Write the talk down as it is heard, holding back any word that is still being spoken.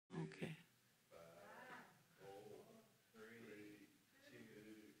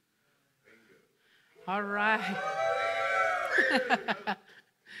All right.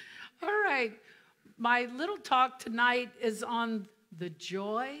 All right. My little talk tonight is on the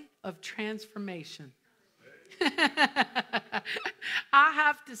joy of transformation. I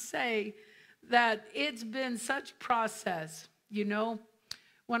have to say that it's been such a process. You know,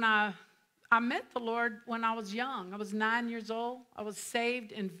 when I met the Lord when I was young. I was 9 years old. I was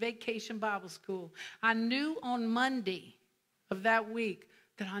saved in Vacation Bible School. I knew on Monday of that week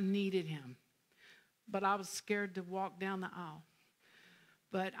that I needed him. But I was scared to walk down the aisle.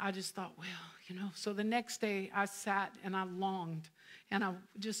 But I just thought, well, you know. So the next day I sat and I longed. And I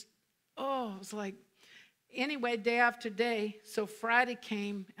just, it was like, anyway, day after day. So Friday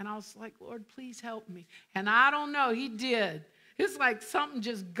came and I was like, Lord, please help me. And I don't know, he did. It's like something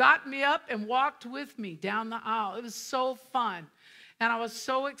just got me up and walked with me down the aisle. It was so fun. And I was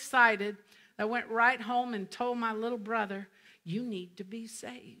so excited. I went right home and told my little brother, you need to be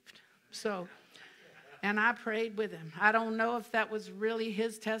saved. And I prayed with him. I don't know if that was really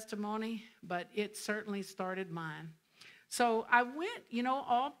his testimony, but it certainly started mine. So I went, you know,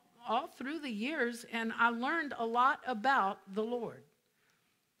 all through the years, and I learned a lot about the Lord.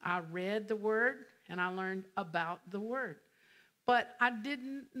 I read the Word, and I learned about the Word. But I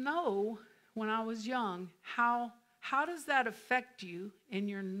didn't know when I was young how does that affect you in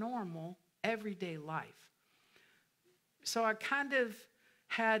your normal, everyday life. So I kind of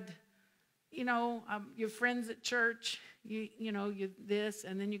had, you know, your friends at church, you know, you this,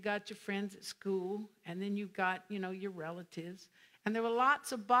 and then you got your friends at school, and then you got, you know, your relatives. And there were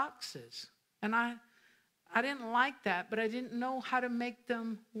lots of boxes. And I didn't like that, but I didn't know how to make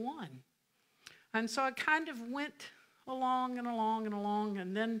them one. And so I kind of went along and along and along,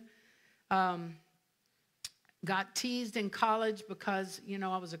 and then got teased in college because, you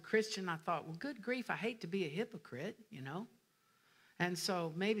know, I was a Christian. I thought, well, good grief, I hate to be a hypocrite, you know. And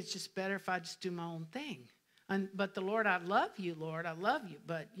so maybe it's just better if I just do my own thing. But the Lord, I love you, Lord, I love you.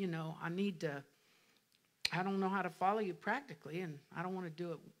 But, you know, I don't know how to follow you practically, and I don't want to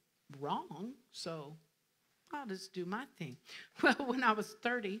do it wrong, so I'll just do my thing. Well, when I was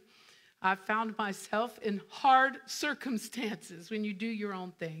 30, I found myself in hard circumstances when you do your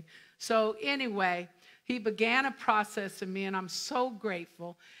own thing. So anyway, he began a process in me, and I'm so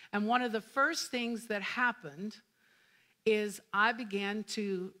grateful. And one of the first things that happened is I began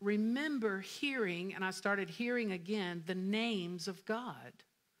to remember hearing, and I started hearing again, the names of God.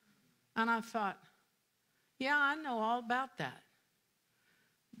 And I thought, yeah, I know all about that.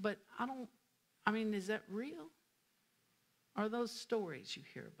 But is that real? Are those stories you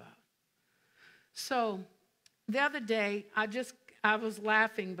hear about? So the other day, I was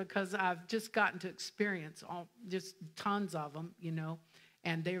laughing because I've just gotten to experience just tons of them, you know,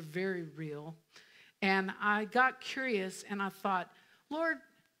 and they're very real. And I got curious and I thought, Lord,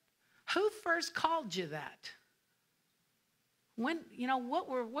 who first called you that? When, you know,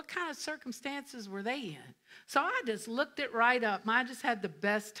 what kind of circumstances were they in? So I just looked it right up. I just had the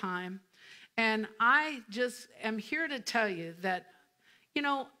best time. And I just am here to tell you that, you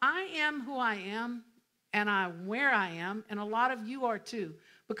know, I am who I am, and I'm where I am, and a lot of you are too,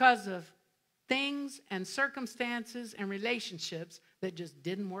 because of things and circumstances and relationships that just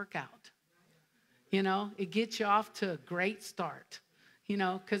didn't work out. You know, it gets you off to a great start, you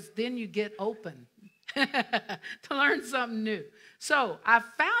know, because then you get open to learn something new. So I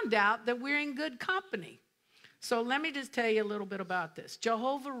found out that we're in good company. So let me just tell you a little bit about this.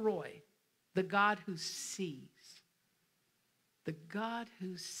 Jehovah Roy, the God who sees. The God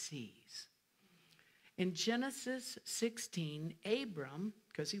who sees. In Genesis 16, Abram,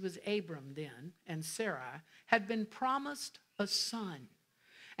 because he was Abram then, and Sarai, had been promised a son.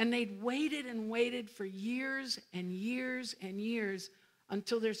 And they'd waited and waited for years and years and years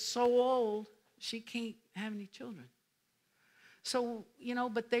until they're so old, she can't have any children. So, you know,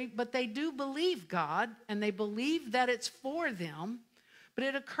 but they do believe God, and they believe that it's for them. But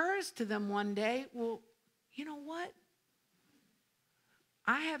it occurs to them one day, well, you know what?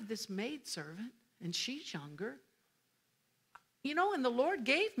 I have this maidservant, and she's younger. You know, and the Lord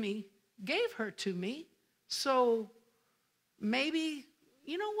gave her to me. So maybe,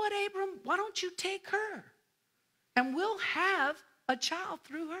 you know what, Abram? Why don't you take her? And we'll have a child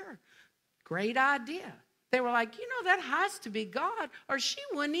through her. Great idea. They were like, you know, that has to be God, or she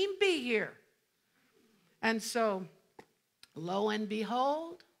wouldn't even be here. And so, lo and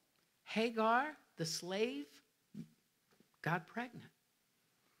behold, Hagar, the slave, got pregnant.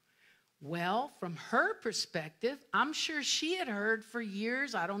 Well, from her perspective, I'm sure she had heard for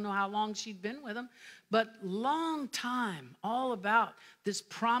years, I don't know how long she'd been with him, but long time, all about this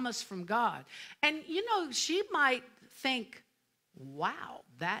promise from God. And, you know, she might think, wow,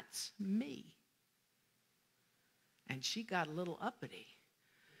 that's me. And she got a little uppity.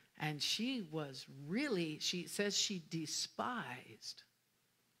 And she says she despised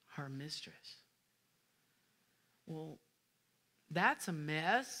her mistress. Well, that's a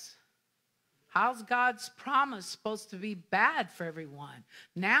mess. How's God's promise supposed to be bad for everyone?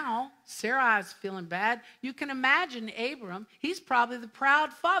 Now, Sarai's feeling bad. You can imagine Abram. He's probably the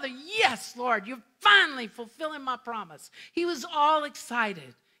proud father. Yes, Lord, you're finally fulfilling my promise. He was all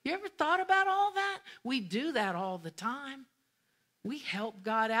excited. You ever thought about all that? We do that all the time. We help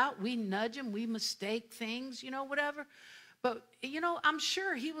God out. We nudge him. We mistake things, whatever. But, I'm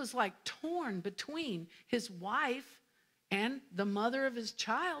sure he was like torn between his wife and the mother of his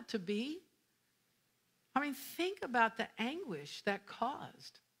child to be. I mean, think about the anguish that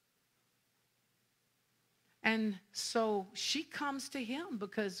caused. And so she comes to him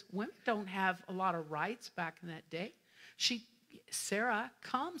because women don't have a lot of rights back in that day. Sarah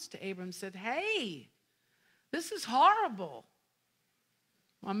comes to Abram and said, hey, this is horrible.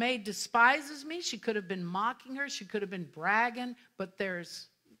 My maid despises me. She could have been mocking her. She could have been bragging, but there's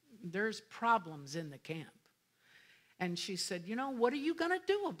problems in the camp. And she said, what are you going to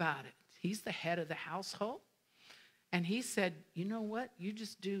do about it? He's the head of the household. And he said, you know what? You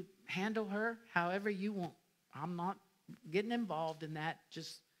just handle her however you want. I'm not getting involved in that.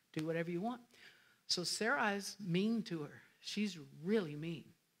 Just do whatever you want. So Sarai's mean to her. She's really mean.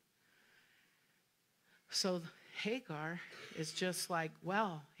 So Hagar is just like,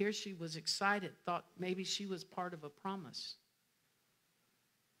 well, here she was excited, thought maybe she was part of a promise.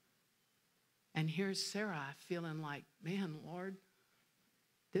 And here's Sarai feeling like, man, Lord,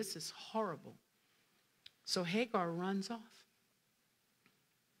 this is horrible. So Hagar runs off.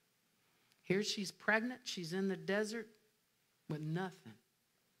 Here she's pregnant. She's in the desert with nothing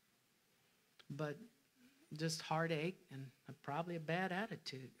but just heartache and probably a bad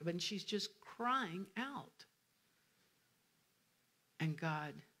attitude. But she's just crying out. And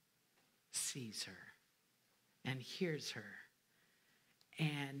God sees her and hears her.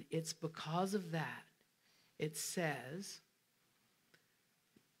 And it's because of that, it says,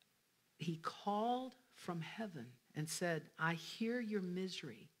 he called from heaven and said, I hear your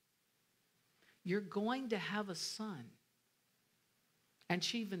misery. You're going to have a son. And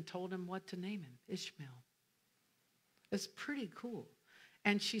she even told him what to name him, Ishmael. It's pretty cool.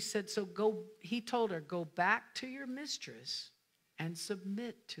 And she said, he told her, go back to your mistress and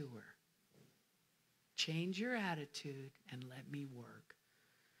submit to her. Change your attitude and let me work.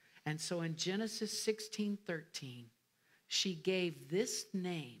 And so in Genesis 16:13, she gave this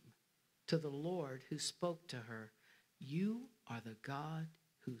name to the Lord who spoke to her, you are the God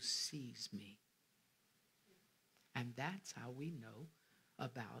who sees me. And that's how we know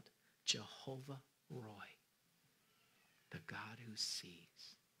about Jehovah Roy, the God who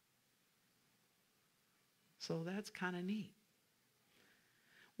sees. So that's kind of neat.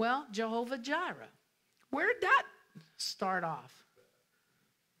 Well, Jehovah Jireh, where did that start off?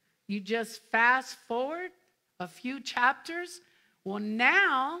 You just fast forward a few chapters. Well,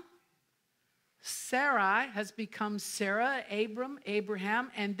 now Sarai has become Sarah, Abram,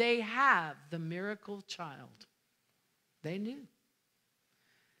 Abraham, and they have the miracle child. They knew.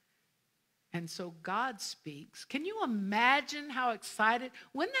 And so God speaks. Can you imagine how excited?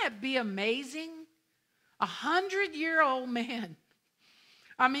 Wouldn't that be amazing? 100-year-old man.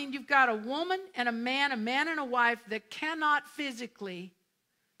 I mean, you've got a woman and a man and a wife that cannot physically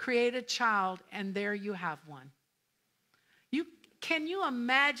create a child, and there you have one. Can you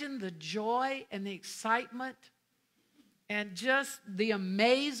imagine the joy and the excitement and just the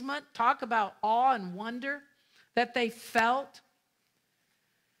amazement, talk about awe and wonder that they felt?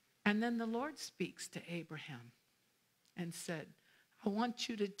 And then the Lord speaks to Abraham and said, I want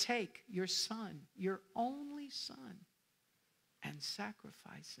you to take your son, your only son, and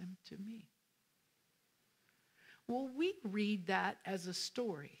sacrifice him to me. Well, we read that as a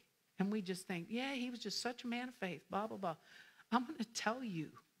story, and we just think, yeah, he was just such a man of faith, blah, blah, blah. I'm going to tell you,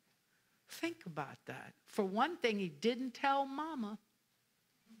 think about that. For one thing, he didn't tell mama.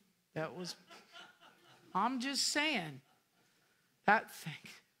 I'm just saying.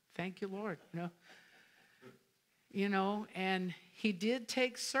 Thank you, Lord. And he did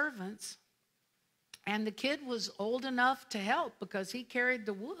take servants. And the kid was old enough to help because he carried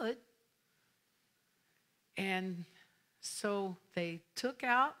the wood. And so they took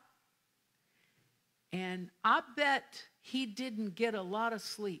out. And I bet he didn't get a lot of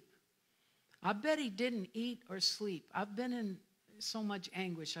sleep. I bet he didn't eat or sleep. I've been in so much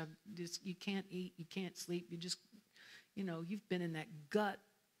anguish. You can't eat, you can't sleep. You just, you've been in that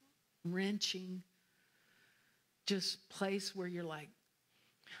gut-wrenching just place where you're like,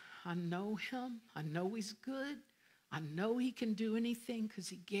 I know him. I know he's good. I know he can do anything because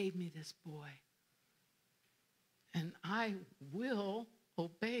he gave me this boy. And I will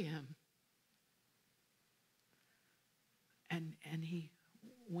obey him. And he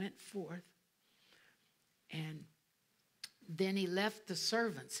went forth. And then he left the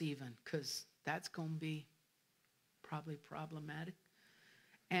servants even, because that's going to be probably problematic.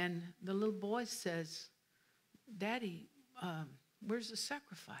 And the little boy says, Daddy, where's the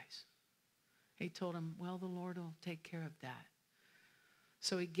sacrifice? He told him, well, the Lord will take care of that.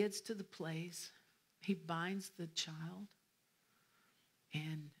 So he gets to the place. He binds the child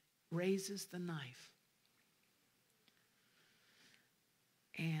and raises the knife.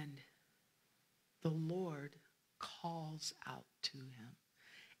 And the Lord calls out to him,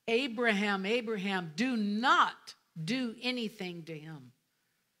 Abraham, Abraham, do not do anything to him.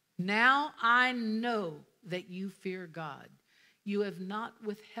 Now I know that you fear God. You have not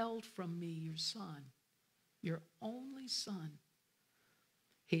withheld from me your son, your only son.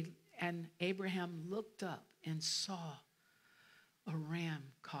 And Abraham looked up and saw a ram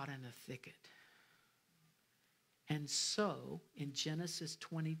caught in a thicket. And so, in Genesis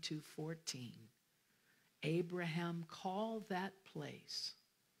 22:14, Abraham called that place,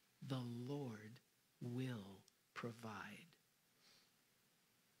 the Lord will provide.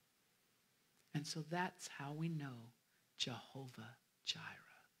 And so that's how we know Jehovah Jireh,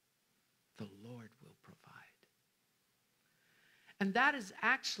 the Lord will provide. And that is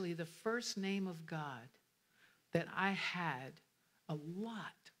actually the first name of God that I had a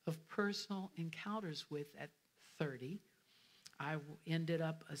lot of personal encounters with at 30. I ended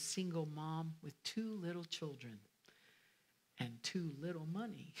up a single mom with 2 little children and 2 little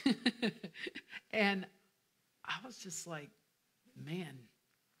money. And I was just like, man.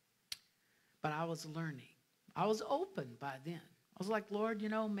 But I was learning. I was open by then. I was like, Lord,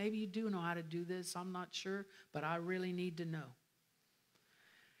 maybe you do know how to do this. I'm not sure, but I really need to know.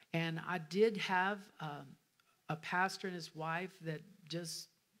 And I did have a pastor and his wife that just,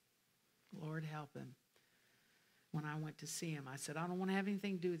 Lord help him. When I went to see him, I said, I don't want to have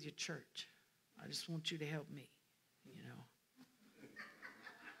anything to do with your church. I just want you to help me,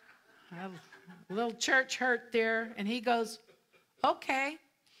 I have a little church hurt there. And he goes, okay.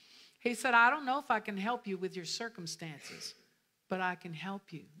 He said, I don't know if I can help you with your circumstances, but I can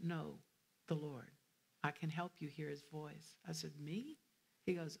help you know the Lord. I can help you hear his voice. I said, me?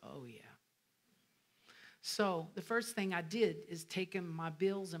 He goes, oh, yeah. So the first thing I did is take him my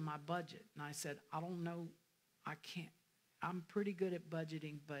bills and my budget. And I said, I don't know. I can't. I'm pretty good at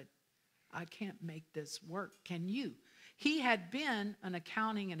budgeting, but I can't make this work. Can you? He had been an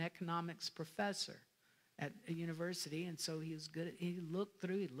accounting and economics professor at a university, and so he was good at, he looked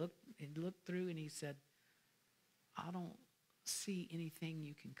through, and he said, I don't see anything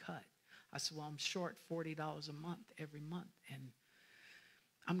you can cut. I said, well, I'm short $40 a month every month, and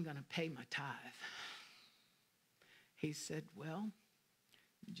I'm going to pay my tithe. He said, well,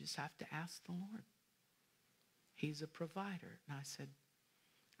 you just have to ask the Lord. He's a provider. And I said,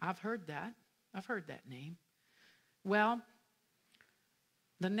 I've heard that. I've heard that name. Well,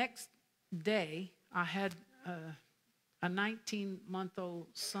 the next day, I had a 19-month-old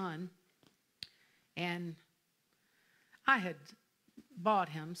son, and I had bought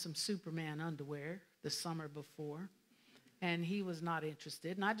him some Superman underwear the summer before, and he was not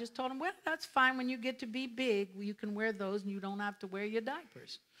interested. And I just told him, well, that's fine. When you get to be big, you can wear those, and you don't have to wear your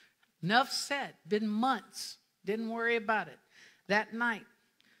diapers. Enough said. Been months. Didn't worry about it. That night,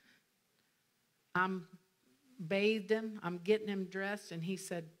 I'm bathed him. I'm getting him dressed, and he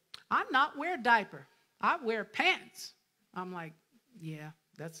said, I'm not wear diaper. I wear pants. I'm like, yeah,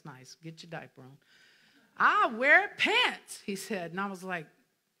 that's nice. Get your diaper on. I wear pants, he said. And I was like,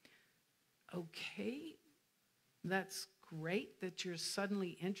 okay, that's great that you're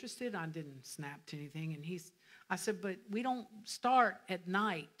suddenly interested. I didn't snap to anything. And I said, but we don't start at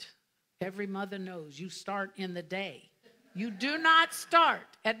night. Every mother knows you start in the day. You do not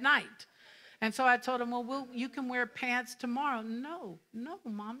start at night. And so I told him, well, you can wear pants tomorrow. No,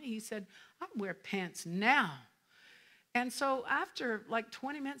 Mommy. He said, I wear pants now. And so after like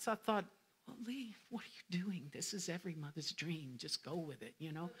 20 minutes, I thought, well, Lee, what are you doing? This is every mother's dream. Just go with it,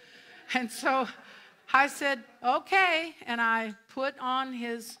 And so I said, okay. And I put on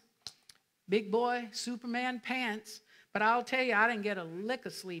his big boy Superman pants. But I'll tell you, I didn't get a lick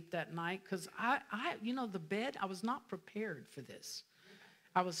of sleep that night because the bed, I was not prepared for this.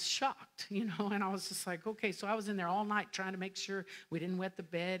 I was shocked, and I was just like, okay. So I was in there all night trying to make sure we didn't wet the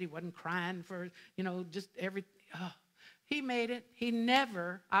bed. He wasn't crying for, just everything. Oh, he made it. He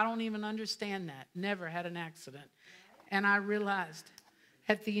never, I don't even understand that, never had an accident. And I realized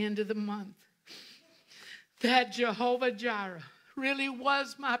at the end of the month, that Jehovah Jireh really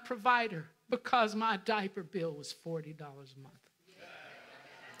was my provider because my diaper bill was $40 a month.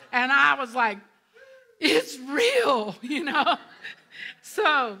 And I was like, it's real, you know.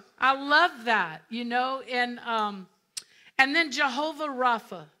 So I love that, you know. And then Jehovah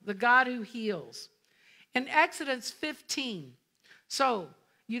Rapha, the God who heals. In Exodus 15, so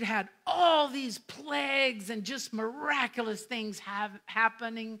you'd had all these plagues and just miraculous things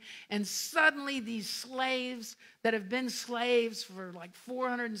happening. And suddenly these slaves that have been slaves for like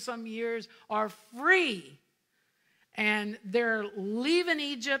 400 and some years are free. And they're leaving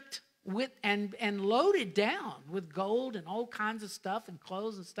Egypt and loaded down with gold and all kinds of stuff and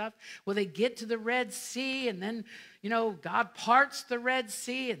clothes and stuff. Well, they get to the Red Sea, and then, you know, God parts the Red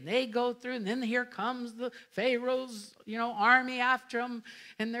Sea, and they go through, and then here comes the Pharaoh's, you know, army after them,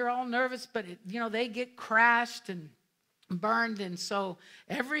 and they're all nervous, but, they get crashed and burned. And so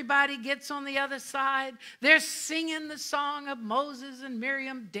everybody gets on the other side. They're singing the song of Moses and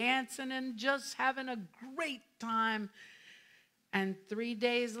Miriam, dancing and just having a great time. And 3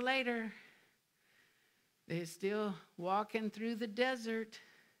 days later, they're still walking through the desert.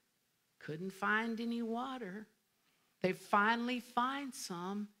 Couldn't find any water. They finally find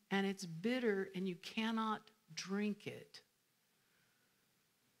some, and it's bitter, and you cannot drink it.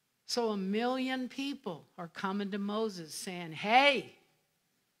 So 1 million people are coming to Moses saying, hey,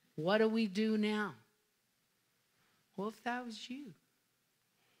 what do we do now? Well, if that was you,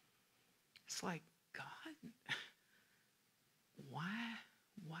 it's like, God, why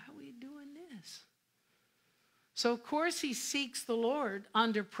are we doing this? So, of course, he seeks the Lord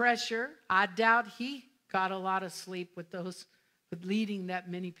under pressure. I doubt he got a lot of sleep with leading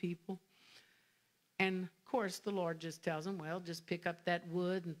that many people. And, of course, the Lord just tells him, well, just pick up that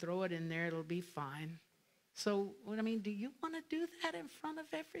wood and throw it in there. It'll be fine. So, do you want to do that in front of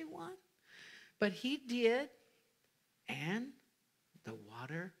everyone? But he did, and the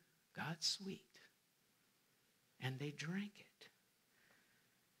water got sweet. And they drank it.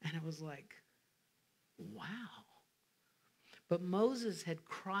 And it was like, wow. But Moses had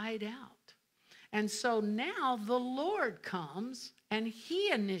cried out. And so now the Lord comes and he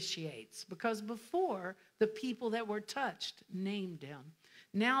initiates. Because before, the people that were touched named him.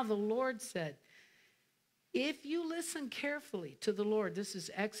 Now the Lord said, if you listen carefully to the Lord, this is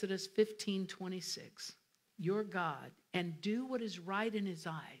Exodus 15:26, your God, and do what is right in his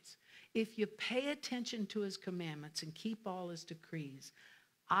eyes, if you pay attention to his commandments and keep all his decrees,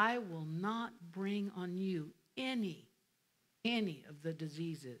 I will not bring on you any of the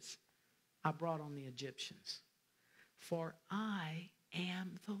diseases I brought on the Egyptians. For I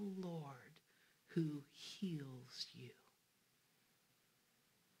am the Lord who heals you.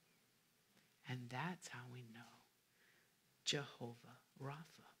 And that's how we know Jehovah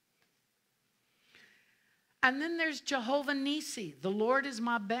Rapha. And then there's Jehovah Nissi. The Lord is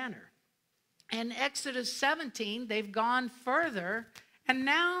my banner. In Exodus 17, they've gone further, and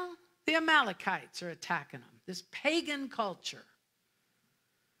now the Amalekites are attacking them, this pagan culture.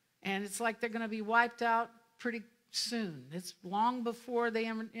 And it's like they're going to be wiped out pretty soon. It's long before they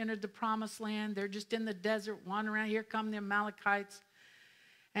entered the promised land. They're just in the desert wandering around. Here come the Amalekites.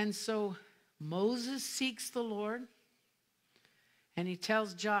 And so Moses seeks the Lord, and he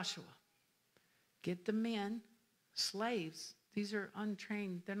tells Joshua, get the men, slaves. These are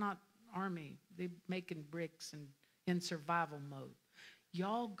untrained. They're not army. They're making bricks and in survival mode.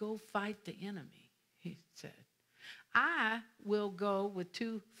 Y'all go fight the enemy, he said. I will go with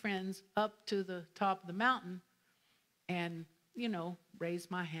 2 friends up to the top of the mountain and, raise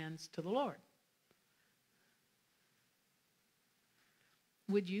my hands to the Lord.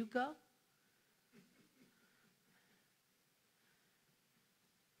 Would you go?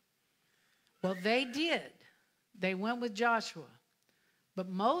 Well, they did. They went with Joshua. But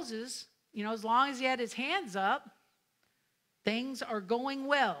Moses, as long as he had his hands up, things are going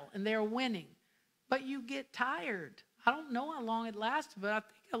well and they're winning. But you get tired. I don't know how long it lasted, but I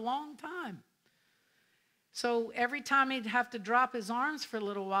think a long time. So every time he'd have to drop his arms for a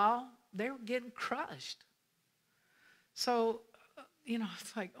little while, they were getting crushed. So,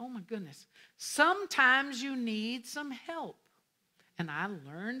 it's like, oh my goodness. Sometimes you need some help. And I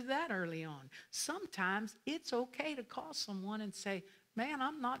learned that early on. Sometimes it's okay to call someone and say, man,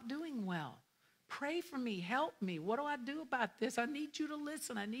 I'm not doing well. Pray for me. Help me. What do I do about this? I need you to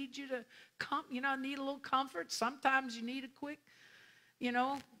listen. I need you to come. I need a little comfort. Sometimes you need a quick,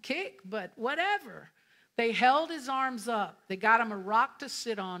 kick, but whatever. They held his arms up. They got him a rock to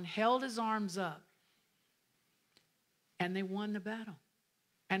sit on, held his arms up. And they won the battle.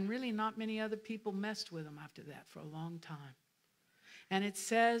 And really not many other people messed with him after that for a long time. And it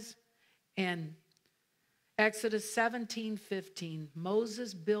says in Exodus 17:15,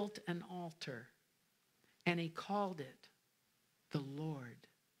 Moses built an altar, and he called it, "The Lord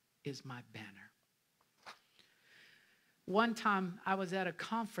is my banner." One time I was at a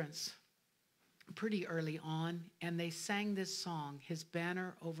conference pretty early on, and they sang this song, "His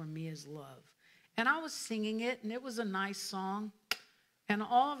banner over me is love." And I was singing it, and it was a nice song. And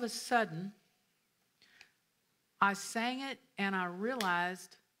all of a sudden, I sang it, and I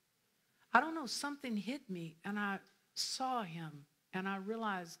realized, I don't know, something hit me, and I saw him, and I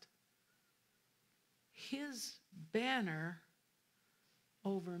realized his banner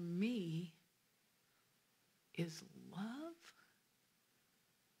over me is love.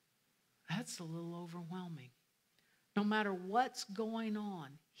 That's a little overwhelming. No matter what's going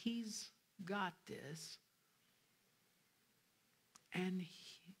on, he's got this. And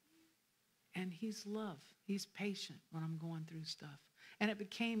he's love. He's patient when I'm going through stuff. And it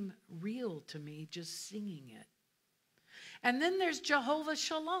became real to me just singing it. And then there's Jehovah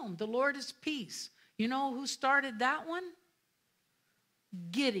Shalom. The Lord is peace. You know who started that one?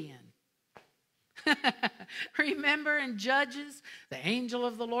 Gideon. Remember in Judges, the angel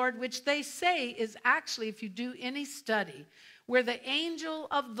of the Lord, which they say is actually, if you do any study, where the angel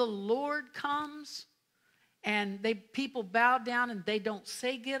of the Lord comes and people bow down and they don't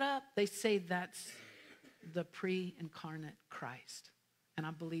say get up, they say that's the pre-incarnate Christ. And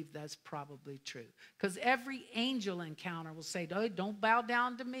I believe that's probably true. Because every angel encounter will say, "Oh, don't bow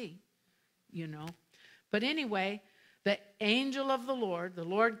down to me," you know. But anyway, the angel of the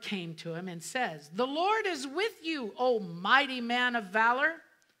Lord came to him and says, "The Lord is with you, O mighty man of valor."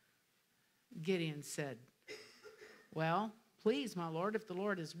 Gideon said, "Well, please, my Lord, if the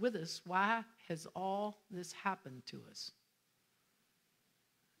Lord is with us, why has all this happened to us?"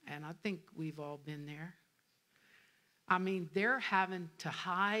 And I think we've all been there. I mean, they're having to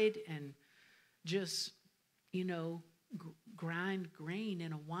hide and just, grind grain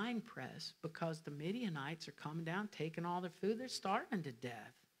in a wine press because the Midianites are coming down, taking all their food. They're starving to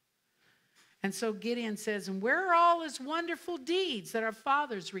death. And so Gideon says, "And where are all his wonderful deeds that our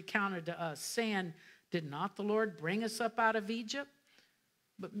fathers recounted to us, saying, did not the Lord bring us up out of Egypt?"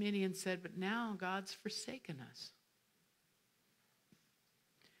 But Midian said, "But now God's forsaken us."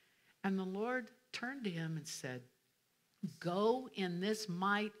 And the Lord turned to him and said, "Go in this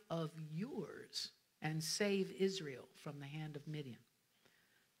might of yours and save Israel from the hand of Midian.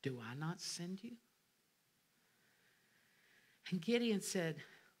 Do I not send you?" And Gideon said,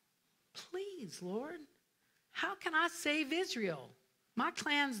 "Please, Lord, how can I save Israel? My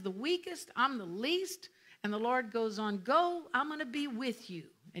clan's the weakest, I'm the least." And the Lord goes on, "Go, I'm going to be with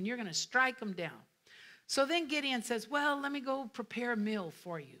you, and you're going to strike them down." So then Gideon says, "Well, let me go prepare a meal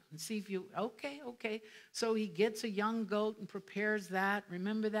for you and see if you," okay. So he gets a young goat and prepares that.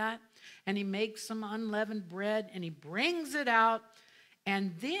 Remember that? And he makes some unleavened bread and he brings it out.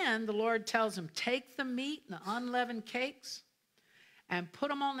 And then the Lord tells him, "Take the meat and the unleavened cakes and put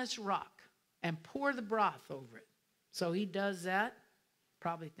them on this rock and pour the broth over it." So he does that.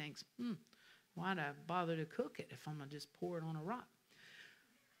 Probably thinks, why'd I bother to cook it if I'm going to just pour it on a rock?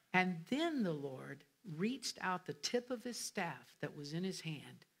 And then the Lord reached out the tip of his staff that was in his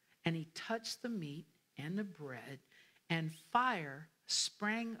hand, and he touched the meat and the bread, and fire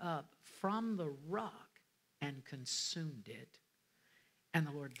sprang up from the rock and consumed it, and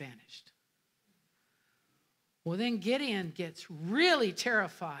the Lord vanished. Well, then Gideon gets really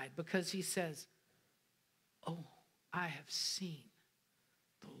terrified because he says, "Oh, I have seen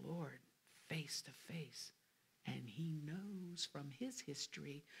the Lord face to face." And he knows from his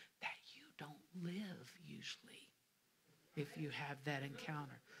history that you don't live usually if you have that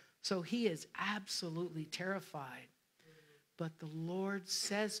encounter. So he is absolutely terrified. But the Lord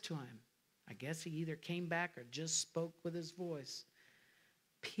says to him, I guess he either came back or just spoke with his voice,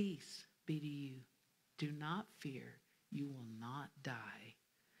 "Peace be to you. Do not fear. You will not die."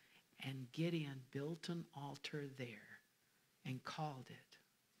 And Gideon built an altar there and called it,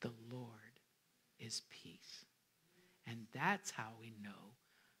 "The Lord is peace." And that's how we know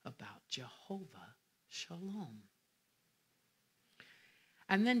about Jehovah Shalom.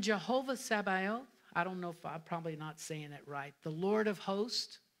 And then Jehovah Sabaoth, I don't know if I'm probably not saying it right, the Lord of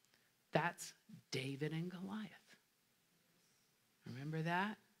hosts, that's David and Goliath. Remember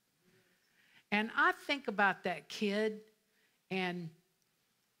that? And I think about that kid, and,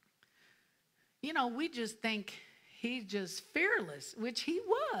 we just think he's just fearless, which he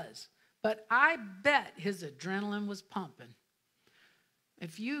was. But I bet his adrenaline was pumping.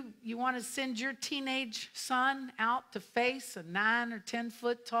 If you want to send your teenage son out to face a 9 or 10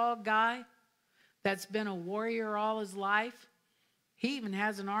 foot tall guy that's been a warrior all his life, He even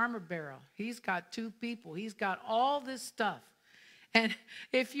has an armor bearer. He's got 2 people. He's got all this stuff. And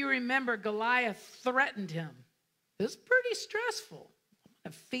if you remember, Goliath threatened him. It was pretty stressful. I'm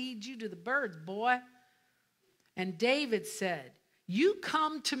going to feed you to the birds, boy. And David said, you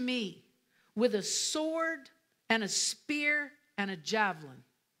come to me with a sword and a spear and a javelin.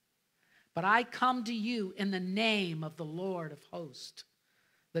 But I come to you in the name of the Lord of hosts,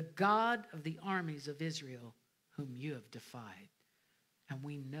 the God of the armies of Israel, whom you have defied. And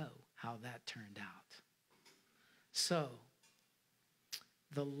we know how that turned out. So,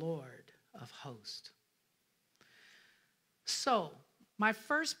 the Lord of hosts. So, my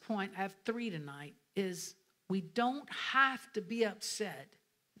first point, I have 3 tonight, is we don't have to be upset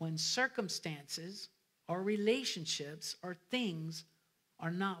when circumstances or relationships or things are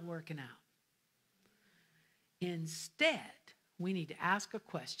not working out. Instead, we need to ask a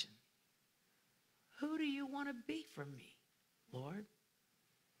question. Who do you want to be for me, Lord?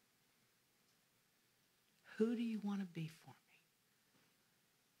 Who do you want to be for me?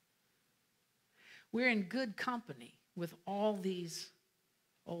 We're in good company with all these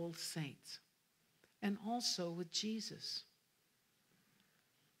old saints and also with Jesus.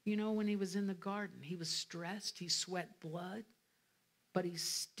 You know, when he was in the garden, he was stressed, he sweat blood, but he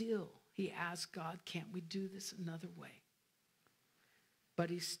asked God, can't we do this another way? But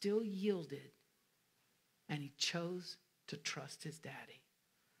he still yielded, and he chose to trust his daddy.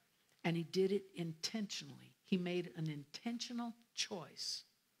 And he did it intentionally. He made an intentional choice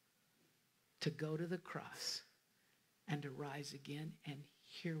to go to the cross and to rise again, and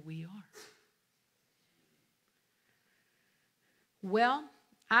here we are. Well,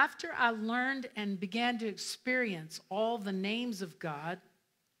 after I learned and began to experience all the names of God,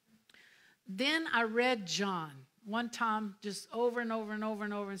 then I read John one time just over and over and over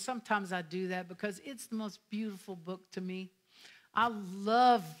and over. And sometimes I do that because it's the most beautiful book to me. I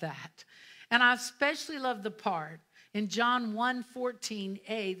love that. And I especially love the part in John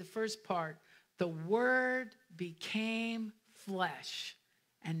 1:14a, the first part, the Word became flesh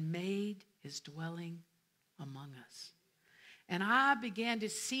and made his dwelling among us. And I began to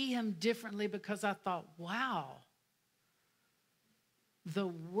see him differently because I thought, wow, the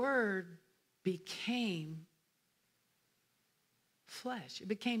Word became flesh. It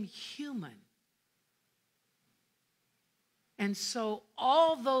became human. And so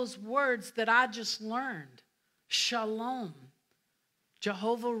all those words that I just learned, shalom,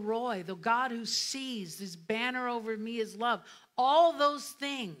 Jehovah Roy, the God who sees, his banner over me is love, all those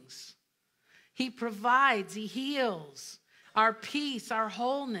things, he provides, he heals, our peace, our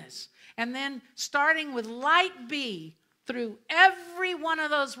wholeness. And then starting with light B, through every one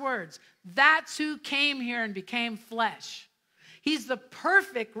of those words, that's who came here and became flesh. He's the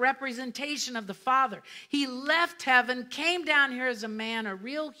perfect representation of the Father. He left heaven, came down here as a man, a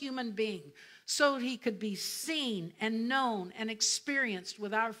real human being, so he could be seen and known and experienced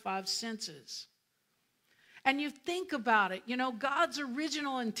with our 5 senses. And you think about it, you know, God's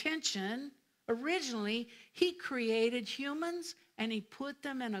original intention, originally, he created humans and he put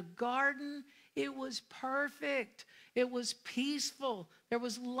them in a garden. It was perfect. It was peaceful. There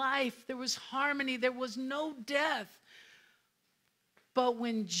was life. There was harmony. There was no death. But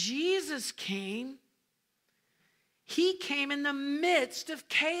when Jesus came, he came in the midst of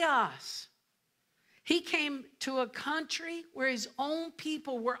chaos. He came to a country where his own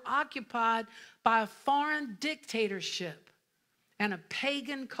people were occupied by a foreign dictatorship and a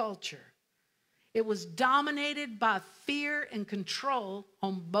pagan culture. It was dominated by fear and control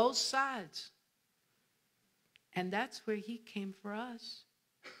on both sides. And that's where he came for us.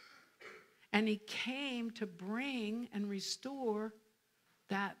 And he came to bring and restore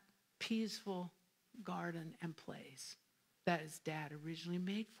that peaceful garden and place that his dad originally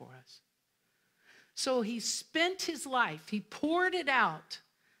made for us. So he spent his life, he poured it out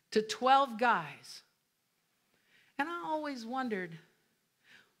to 12 guys. And I always wondered,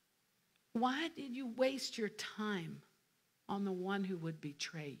 why did you waste your time on the one who would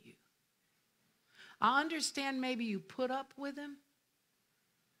betray you? I understand maybe you put up with him,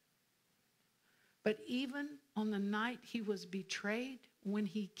 but even on the night he was betrayed, when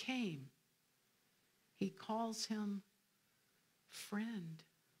he came, he calls him friend.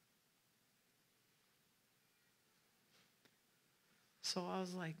 So I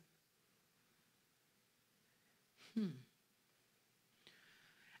was like,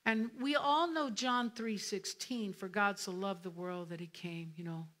 And we all know John 3:16, for God so loved the world that he came, you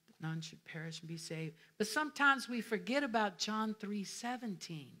know, that none should perish and be saved. But sometimes we forget about John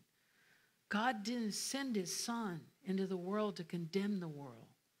 3:17. God didn't send his son into the world to condemn the world,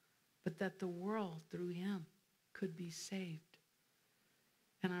 but that the world through him could be saved.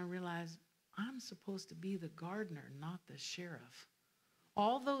 And I realized I'm supposed to be the gardener, not the sheriff.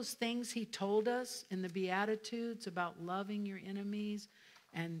 All those things he told us in the Beatitudes about loving your enemies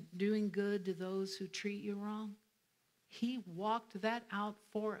and doing good to those who treat you wrong, he walked that out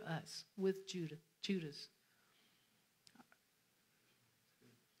for us with Judas.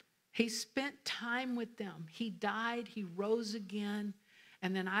 He spent time with them. He died. He rose again.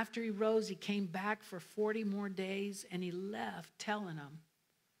 And then after he rose, he came back for 40 more days, and he left telling them,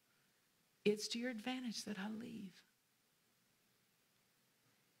 it's to your advantage that I leave.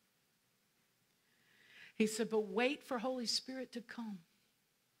 He said, but wait for Holy Spirit to come.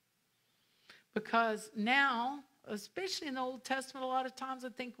 Because now, especially in the Old Testament, a lot of times I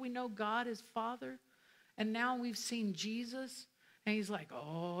think we know God as Father. And now we've seen Jesus. And he's like,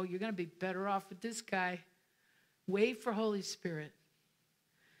 oh, you're going to be better off with this guy. Wait for Holy Spirit.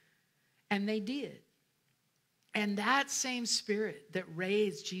 And they did. And that same Spirit that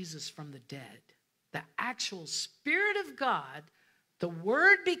raised Jesus from the dead, the actual Spirit of God, the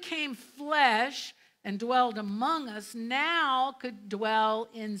Word became flesh and dwelled among us, now could dwell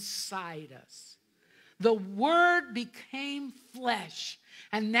inside us. The Word became flesh,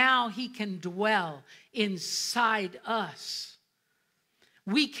 and now he can dwell inside us.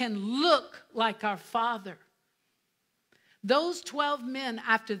 We can look like our Father. Those 12 men,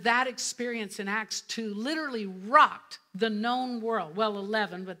 after that experience in Acts 2, literally rocked the known world. Well,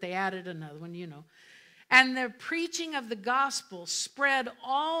 11, but they added another one, you know. And their preaching of the gospel spread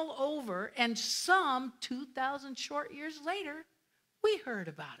all over, and some 2,000 short years later, we heard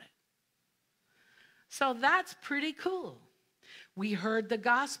about it. So that's pretty cool. We heard the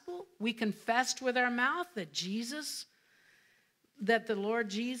gospel. We confessed with our mouth that the Lord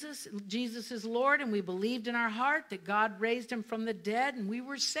Jesus is Lord, and we believed in our heart that God raised him from the dead, and we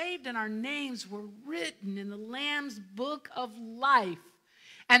were saved, and our names were written in the Lamb's book of life.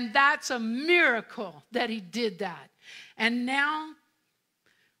 And that's a miracle that he did that. And now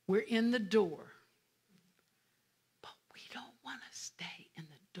we're in the door. But we don't want to stay in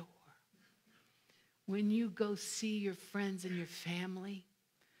the door. When you go see your friends and your family,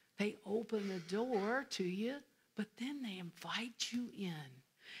 they open the door to you, but then they invite you in.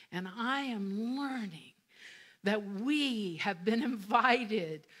 And I am learning that we have been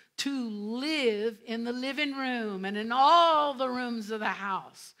invited to live in the living room and in all the rooms of the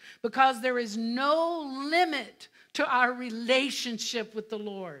house, because there is no limit to our relationship with the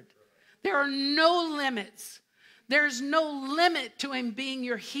Lord. There are no limits. There's no limit to him being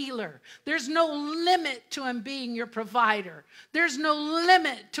your healer. There's no limit to him being your provider. There's no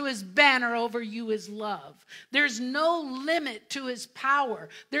limit to his banner over you, his love. There's no limit to his power.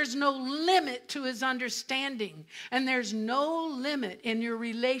 There's no limit to his understanding. And there's no limit in your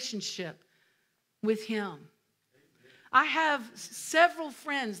relationship with him. I have several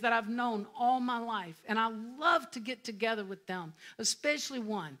friends that I've known all my life, and I love to get together with them, especially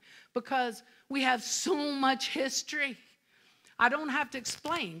one, because we have so much history. I don't have to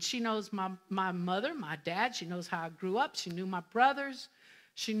explain. She knows my mother, my dad. She knows how I grew up. She knew my brothers.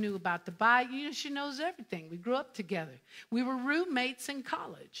 She knew about the Bible. You know, she knows everything. We grew up together. We were roommates in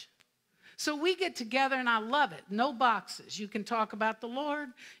college. So we get together, and I love it. No boxes. You can talk about the Lord.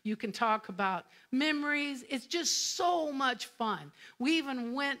 You can talk about memories. It's just so much fun. We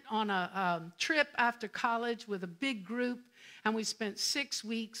even went on a trip after college with a big group, and we spent 6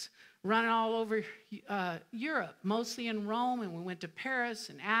 weeks running all over Europe, mostly in Rome, and we went to Paris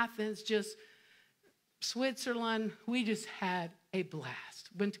and Athens, just Switzerland. We just had a blast.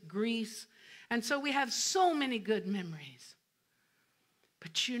 Went to Greece. And so we have so many good memories.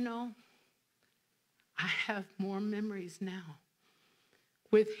 But you know, I have more memories now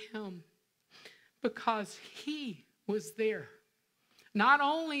with him because he was there. Not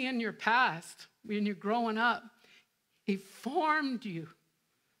only in your past, when you're growing up, he formed you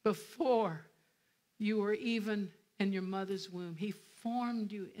before you were even in your mother's womb. He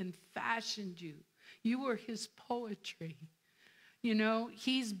formed you and fashioned you. You were his poetry. You know,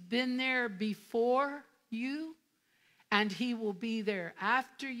 he's been there before you, and he will be there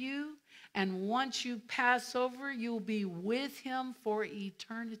after you. And once you pass over, you'll be with him for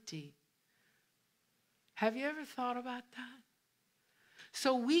eternity. Have you ever thought about that?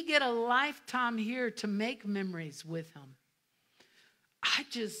 So we get a lifetime here to make memories with him. I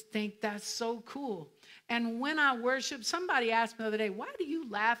just think that's so cool. And when I worship, somebody asked me the other day, why do you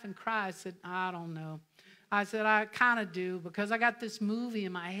laugh and cry? I said, I don't know. I said, I kind of do, because I got this movie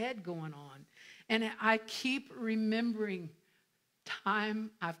in my head going on. And I keep remembering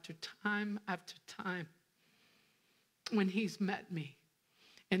time after time after time when he's met me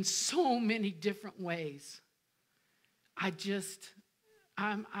in so many different ways.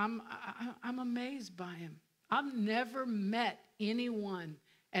 I'm amazed by him. I've never met anyone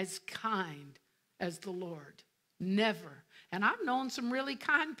as kind as the Lord. Never. And I've known some really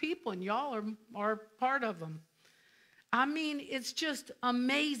kind people, and y'all are part of them. I mean, it's just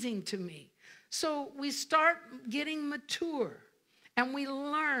amazing to me. So we start getting mature, and we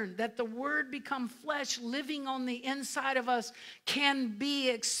learn that the word become flesh living on the inside of us can be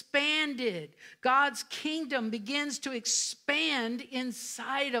expanded. God's kingdom begins to expand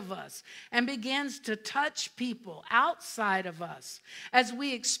inside of us and begins to touch people outside of us. As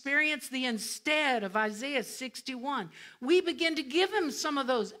we experience the instead of Isaiah 61, we begin to give him some of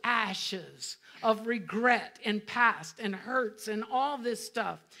those ashes of regret and past and hurts and all this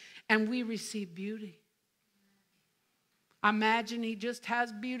stuff, and we receive beauty. I imagine he just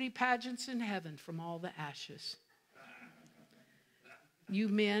has beauty pageants in heaven from all the ashes. You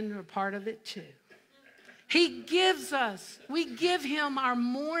men are part of it too. He gives us, we give him our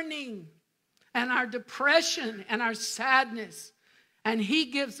mourning and our depression and our sadness. And he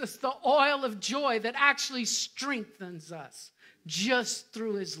gives us the oil of joy that actually strengthens us just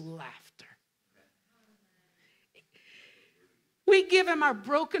through his laughter. We give him our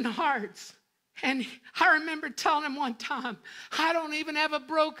broken hearts. And I remember telling him one time, I don't even have a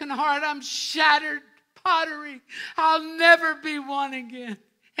broken heart. I'm shattered pottery. I'll never be one again.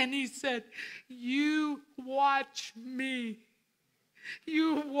 And he said, you watch me.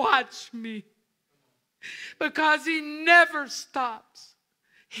 You watch me. Because he never stops.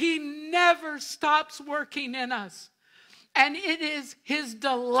 He never stops working in us. And it is his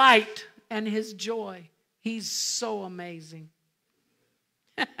delight and his joy. He's so amazing.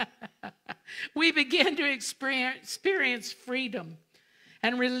 We begin to experience freedom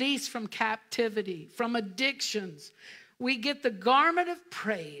and release from captivity, from addictions. We get the garment of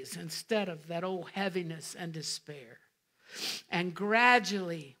praise instead of that old heaviness and despair. And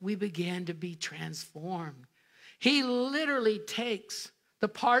gradually, we begin to be transformed. He literally takes the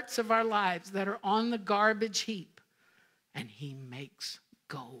parts of our lives that are on the garbage heap, and he makes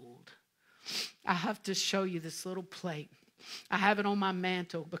gold. I have to show you this little plate. I have it on my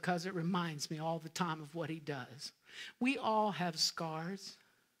mantle because it reminds me all the time of what he does. We all have scars,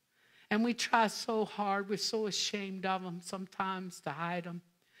 and we try so hard. We're so ashamed of them sometimes to hide them.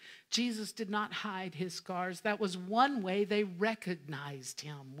 Jesus did not hide his scars. That was one way they recognized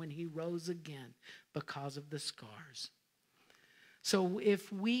him when he rose again, because of the scars. So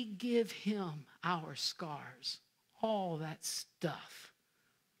if we give him our scars, all that stuff,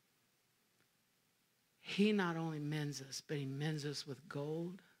 he not only mends us, but he mends us with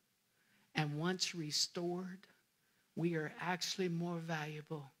gold. And once restored, we are actually more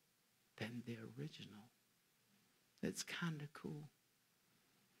valuable than the original. It's kind of cool.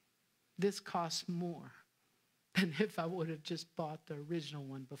 This costs more than if I would have just bought the original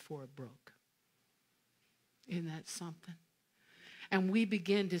one before it broke. Isn't that something? And we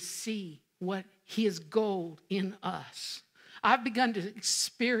begin to see what his gold in us. I've begun to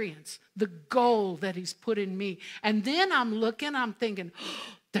experience the gold that he's put in me. And then I'm thinking,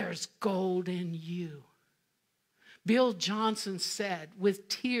 oh, there's gold in you. Bill Johnson said, with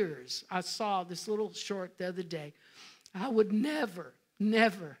tears, I saw this little short the other day, I would never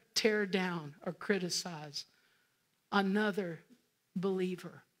tear down or criticize another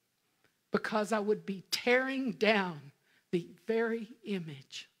believer, because I would be tearing down the very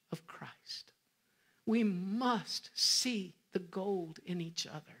image of Christ. We must see the gold in each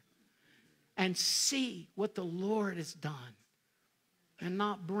other and see what the Lord has done and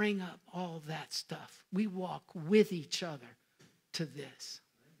not bring up all that stuff. We walk with each other to this.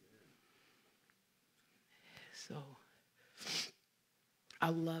 So I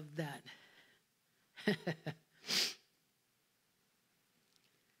love that.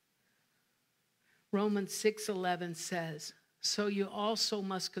 Romans 6:11 says, so you also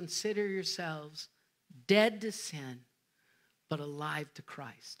must consider yourselves dead to sin, but alive to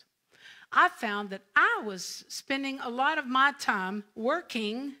Christ. I found that I was spending a lot of my time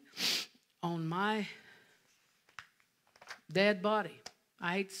working on my dead body.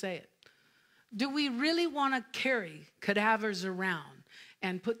 I hate to say it. Do we really want to carry cadavers around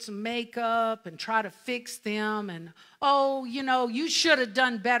and put some makeup and try to fix them and, oh, you know, you should have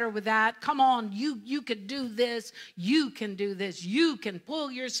done better with that. Come on, you could do this. You can do this. You can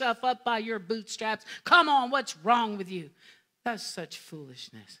pull yourself up by your bootstraps. Come on, what's wrong with you? That's such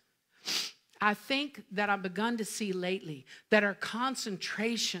foolishness. I think that I've begun to see lately that our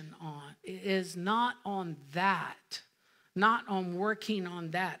concentration is not on that, not on working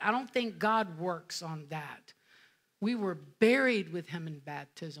on that. I don't think God works on that. We were buried with him in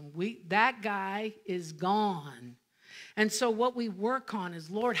baptism. That guy is gone. And so what we work on is,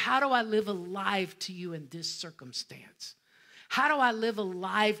 Lord, how do I live alive to you in this circumstance? How do I live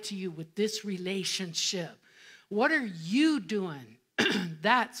alive to you with this relationship? What are you doing?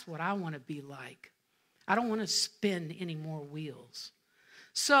 That's what I want to be like. I don't want to spin any more wheels.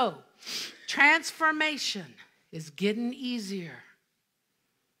 So, transformation is getting easier.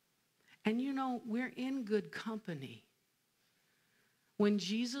 And you know, we're in good company. When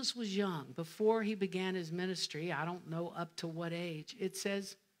Jesus was young, before he began his ministry, I don't know up to what age, it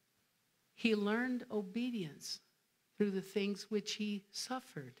says he learned obedience through the things which he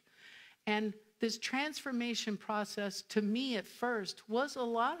suffered. And this transformation process, to me at first, was a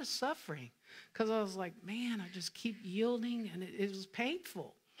lot of suffering. Because I was like, man, I just keep yielding, and it was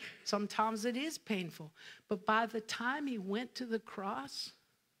painful. Sometimes it is painful. But by the time he went to the cross,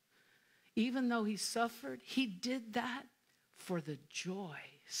 even though he suffered, he did that for the joy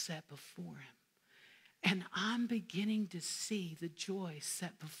set before him. And I'm beginning to see the joy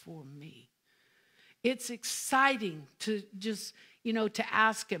set before me. It's exciting to just, to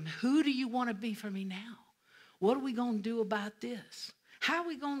ask him, who do you want to be for me now? What are we going to do about this? How are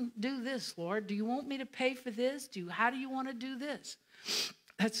we going to do this, Lord? Do you want me to pay for this? How do you want to do this?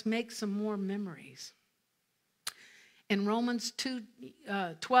 Let's make some more memories. In Romans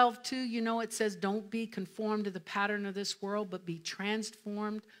 12:2, it says, don't be conformed to the pattern of this world, but be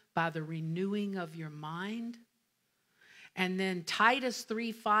transformed by the renewing of your mind. And then Titus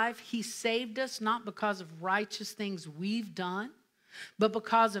 3:5, he saved us not because of righteous things we've done, but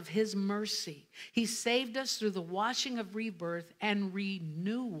because of his mercy. He saved us through the washing of rebirth and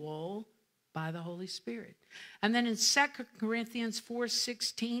renewal by the Holy Spirit. And then in 2 Corinthians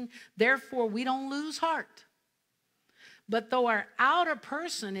 4:16, therefore we don't lose heart. But though our outer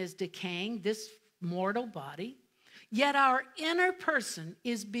person is decaying, this mortal body, yet our inner person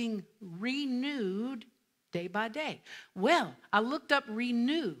is being renewed day by day. Well, I looked up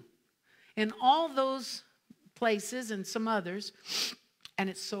renew in all those places and some others, and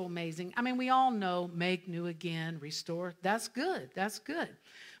it's so amazing. I mean, we all know make new again, restore. That's good. That's good.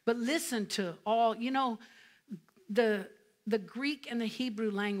 But listen to all, the Greek and the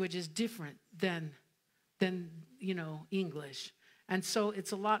Hebrew language is different than English. And so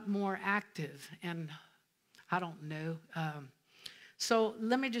it's a lot more active, and I don't know. So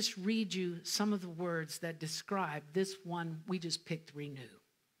let me just read you some of the words that describe this one we just picked, renew.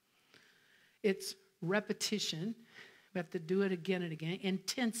 It's repetition. We have to do it again and again.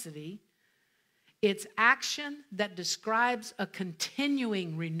 Intensity. It's action that describes a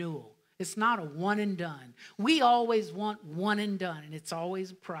continuing renewal. It's not a one and done. We always want one and done, and it's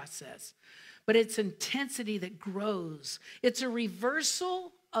always a process. But it's intensity that grows. It's a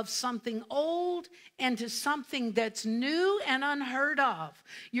reversal of something old into something that's new and unheard of.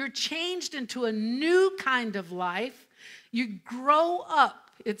 You're changed into a new kind of life. You grow up,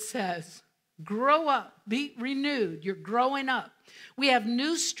 it says. Grow up, be renewed. You're growing up. We have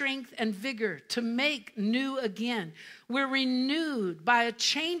new strength and vigor to make new again. We're renewed by a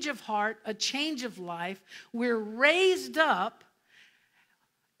change of heart, a change of life. We're raised up.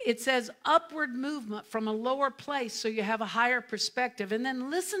 It says upward movement from a lower place so you have a higher perspective. And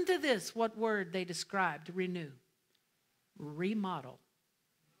then listen to this, what word they described, renew. Remodel.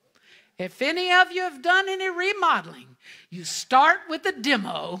 If any of you have done any remodeling, you start with a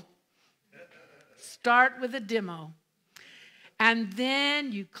demo. Start with a demo. And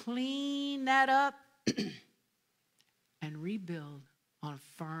then you clean that up and rebuild on a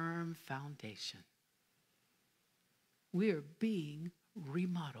firm foundation. We are being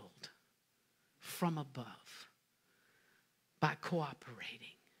remodeled from above by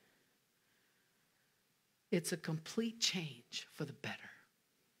cooperating. It's a complete change for the better.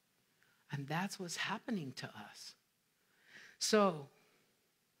 And that's what's happening to us. So,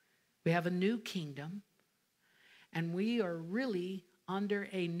 we have a new kingdom, and we are really under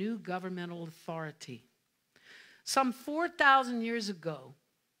a new governmental authority. Some 4,000 years ago,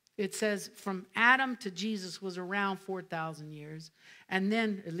 it says from Adam to Jesus was around 4,000 years. And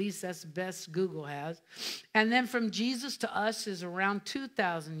then, at least that's the best Google has. And then from Jesus to us is around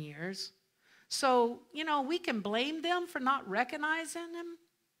 2,000 years. So, we can blame them for not recognizing him,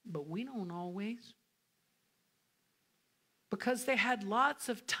 but we don't always. Because they had lots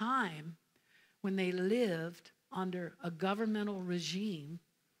of time when they lived under a governmental regime,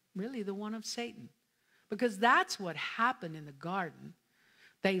 really the one of Satan. Because that's what happened in the garden.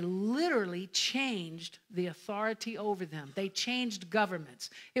 They literally changed the authority over them. They changed governments.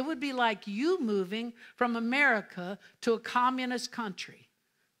 It would be like you moving from America to a communist country.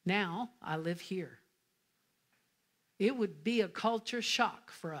 Now, I live here. It would be a culture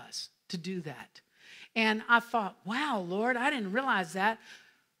shock for us to do that. And I thought, wow, Lord, I didn't realize that.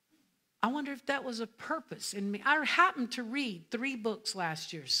 I wonder if that was a purpose in me. I happened to read 3 books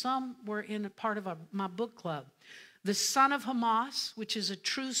last year. Some were in a part of my book club. The Son of Hamas, which is a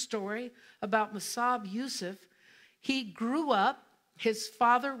true story about Musab Yusuf. He grew up. His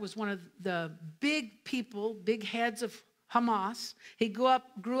father was one of the big people, big heads of Hamas. He grew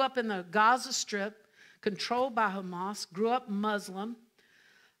up in the Gaza Strip, controlled by Hamas, grew up Muslim.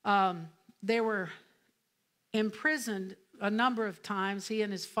 They were imprisoned a number of times, he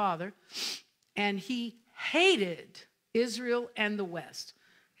and his father, and he hated Israel and the West.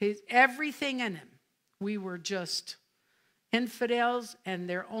 Everything in him. We were just infidels, and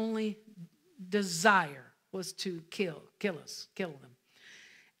their only desire was to kill them.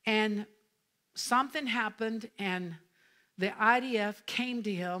 And something happened, and the IDF came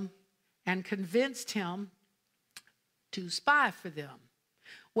to him and convinced him to spy for them.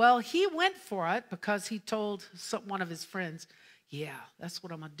 Well, he went for it because he told one of his friends, yeah, that's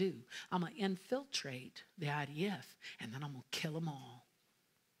what I'm going to do. I'm going to infiltrate the IDF, and then I'm going to kill them all.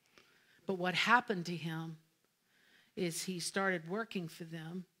 But what happened to him is he started working for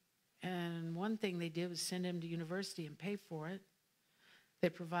them, and one thing they did was send him to university and pay for it. They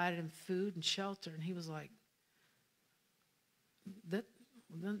provided him food and shelter, and he was like,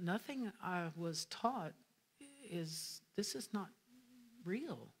 nothing I was taught this is not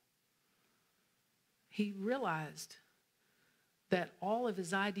real. He realized that all of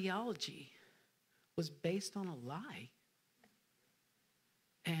his ideology was based on a lie.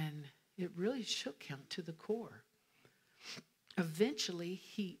 And it really shook him to the core. Eventually,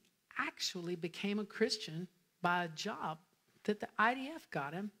 he actually became a Christian by a job that the IDF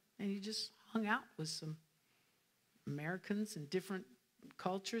got him, and he just hung out with some Americans in different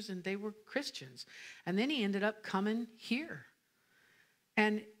cultures, and they were Christians. And then he ended up coming here.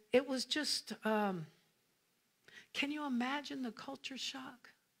 And it was just, can you imagine the culture shock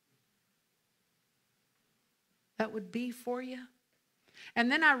that would be for you?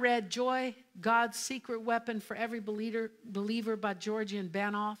 And then I read Joy, God's Secret Weapon for Every Believer by Georgian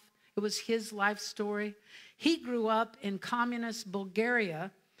Banov. It was his life story. He grew up in communist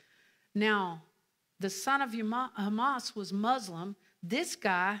Bulgaria. Now, the son of Hamas was Muslim. This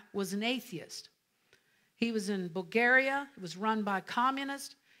guy was an atheist. He was in Bulgaria. It was run by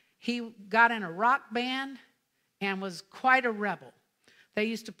communists. He got in a rock band and was quite a rebel. They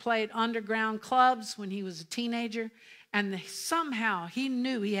used to play at underground clubs when he was a teenager. And somehow he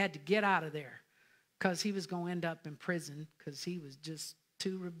knew he had to get out of there because he was going to end up in prison because he was just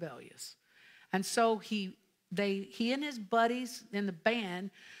too rebellious. And so he and his buddies in the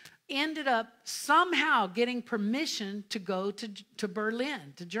band ended up somehow getting permission to go to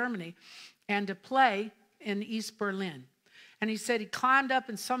Berlin, to Germany, and to play in East Berlin. And he said he climbed up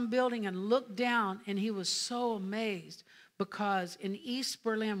in some building and looked down, and he was so amazed because in East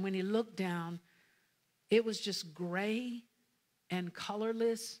Berlin, when he looked down, it was just gray and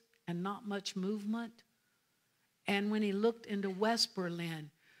colorless and not much movement. And when he looked into West Berlin,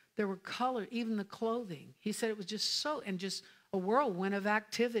 there were color, even the clothing. He said it was just just a whirlwind of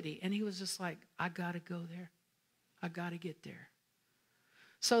activity. And he was just like, I got to go there. I got to get there.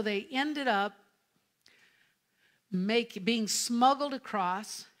 So they ended up being smuggled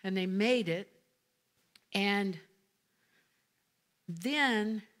across, and they made it. And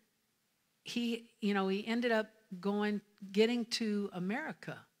then he ended up getting to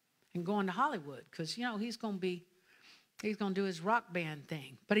America and going to Hollywood because, he's going to do his rock band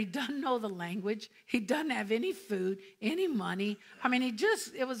thing. But he doesn't know the language. He doesn't have any food, any money. I mean,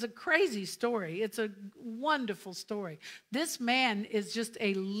 it was a crazy story. It's a wonderful story. This man is just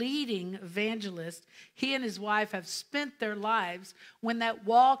a leading evangelist. He and his wife have spent their lives. When that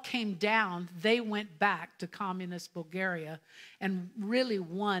wall came down, they went back to communist Bulgaria and really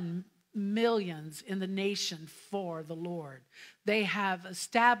won millions in the nation for the Lord. They have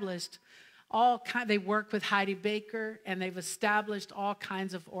established they work with Heidi Baker, and they've established all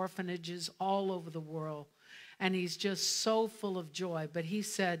kinds of orphanages all over the world. And he's just so full of joy. But he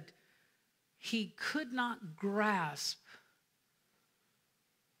said he could not grasp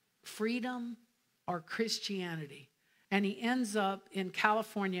freedom or Christianity. And he ends up in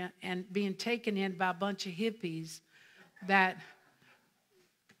California and being taken in by a bunch of hippies that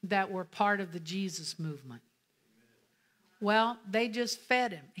were part of the Jesus movement. Well, they just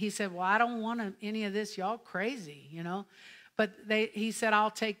fed him. He said, well, I don't want any of this. Y'all crazy, But he said,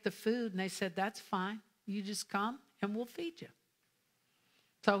 I'll take the food. And they said, that's fine. You just come and we'll feed you.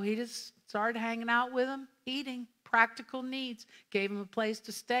 So he just started hanging out with them, eating practical needs, gave him a place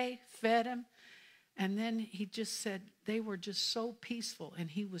to stay, fed him. And then he just said, they were just so peaceful,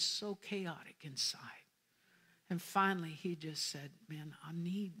 and he was so chaotic inside. And finally, he just said, man, I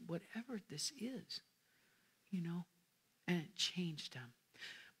need whatever this is, you know. And it changed him.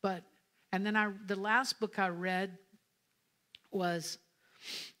 And then the last book I read was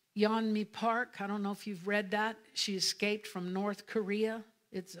Yeonmi Park. I don't know if you've read that. She escaped from North Korea.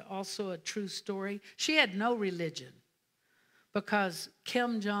 It's also a true story. She had no religion because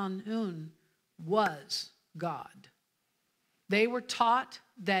Kim Jong-un was God. They were taught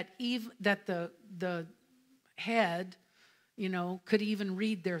that the head, you know, could even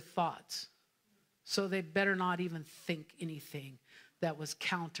read their thoughts. So they better not even think anything that was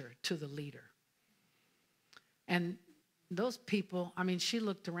counter to the leader. And those people, I mean, she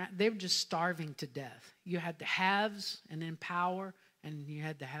looked around. They were just starving to death. You had the haves and then power, and you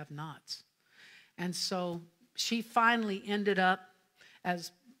had the have-nots. And so she finally ended up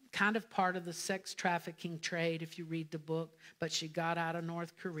as kind of part of the sex trafficking trade, if you read the book. But she got out of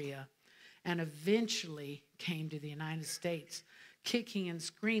North Korea and eventually came to the United States, kicking and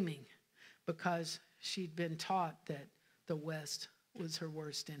screaming, because she'd been taught that the West was her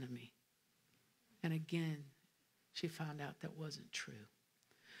worst enemy. And again, she found out that wasn't true.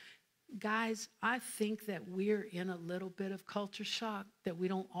 Guys, I think that we're in a little bit of culture shock, that we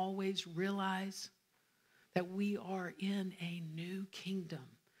don't always realize that we are in a new kingdom.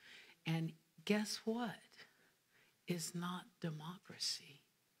 And guess what? It's not democracy.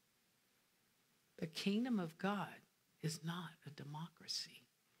 The kingdom of God is not a democracy.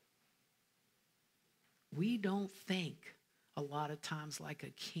 We don't think a lot of times like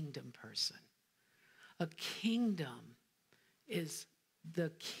a kingdom person. A kingdom is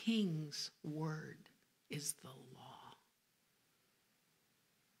the king's word, is the law.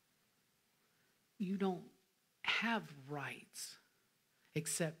 You don't have rights,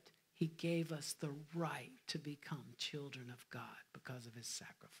 except he gave us the right to become children of God because of his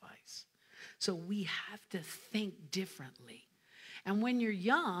sacrifice. So we have to think differently. And when you're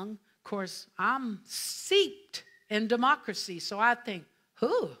young, of course, I'm seeped in democracy. So I think,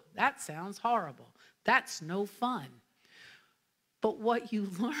 that sounds horrible. That's no fun. But what you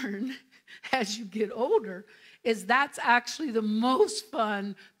learn as you get older is that's actually the most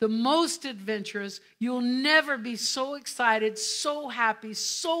fun, the most adventurous. You'll never be so excited, so happy,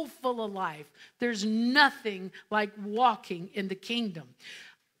 so full of life. There's nothing like walking in the kingdom.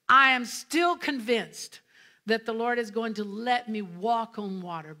 I am still convinced that the Lord is going to let me walk on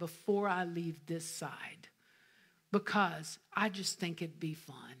water before I leave this side, because I just think it'd be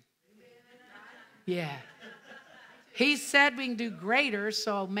fun. Yeah. He said we can do greater,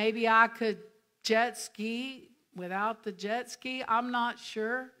 so maybe I could jet ski without the jet ski. I'm not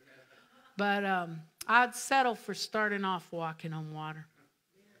sure. But I'd settle for starting off walking on water.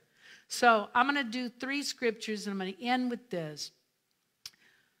 So I'm going to do 3 scriptures, and I'm going to end with this.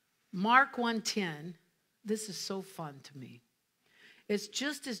 Mark 1:10. This is so fun to me. It's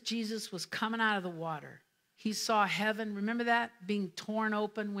just as Jesus was coming out of the water, he saw heaven, remember that, being torn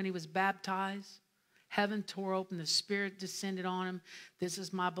open when he was baptized? Heaven tore open, the Spirit descended on him. This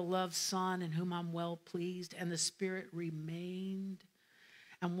is my beloved Son in whom I'm well pleased. And the Spirit remained.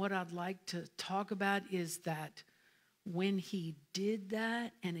 And what I'd like to talk about is that when he did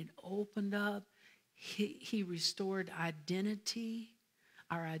that and it opened up, he restored identity,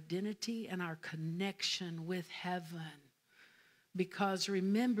 our identity and our connection with heaven. Because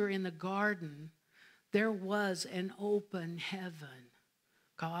remember, in the garden, there was an open heaven.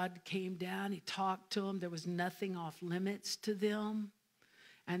 God came down, he talked to them. There was nothing off limits to them.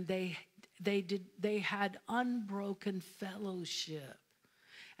 And they had unbroken fellowship.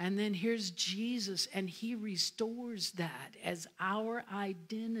 And then here's Jesus, and he restores that as our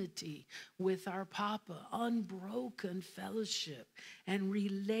identity with our Papa. Unbroken fellowship and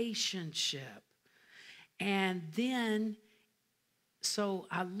relationship. And then, so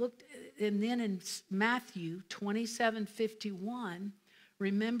I looked, and then in Matthew 27:51,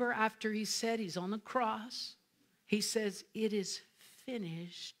 remember, after he said he's on the cross, he says, it is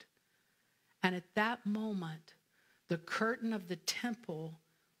finished. And at that moment, the curtain of the temple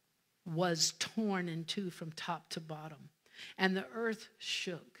was torn in two from top to bottom. And the earth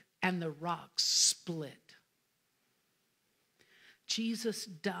shook and the rocks split. Jesus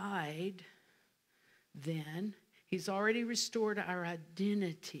died then. He's already restored our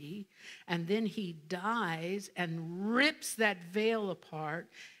identity, and then he dies and rips that veil apart,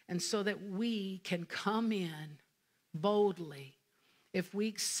 and so that we can come in boldly. If we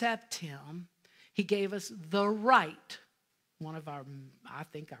accept him, he gave us the right, one of our, I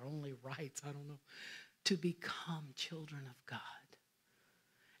think our only rights, I don't know, to become children of God.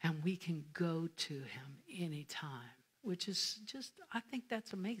 And we can go to him anytime which is just, I think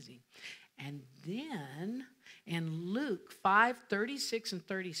that's amazing. And then in Luke 5:36 and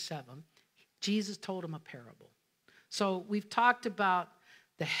 37, Jesus told him a parable. So we've talked about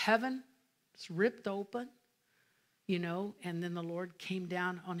the heaven ripped open, you know, and then the Lord came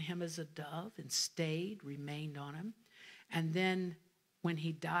down on him as a dove and stayed, remained on him. And then when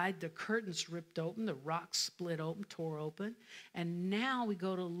he died, the curtains ripped open, the rocks split open, tore open. And now we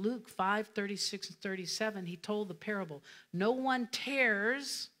go to Luke 5:36 and 37. He told the parable. No one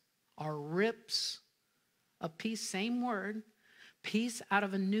tears or rips a piece, same word, piece out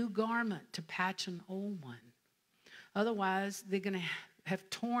of a new garment to patch an old one. Otherwise, they're going to have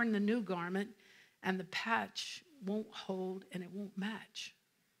torn the new garment and the patch won't hold and it won't match.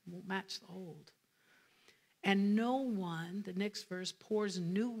 It won't match the old. And no one, the next verse, pours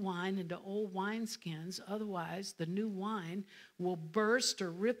new wine into old wineskins. Otherwise, the new wine will burst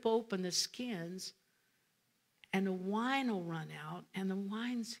or rip open the skins and the wine will run out and the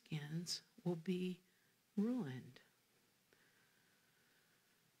wineskins will be ruined.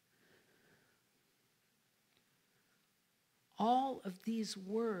 All of these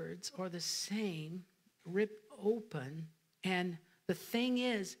words are the same, rip open. And the thing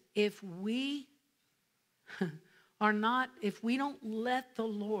is, if we don't let the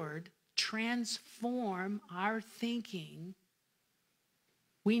Lord transform our thinking,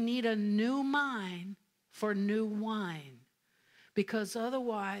 we need a new mind for new wine. Because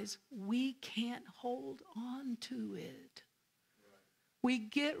otherwise, we can't hold on to it. We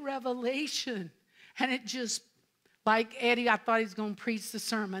get revelation, and it just, like Eddie, I thought he was going to preach the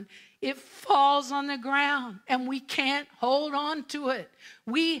sermon. It falls on the ground, and we can't hold on to it.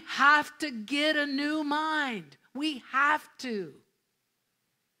 We have to get a new mind. We have to.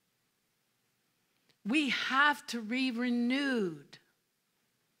 We have to be renewed,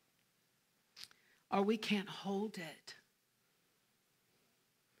 or we can't hold it.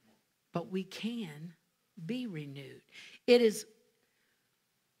 But we can be renewed. It is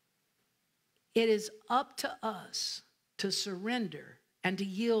up to us to surrender and to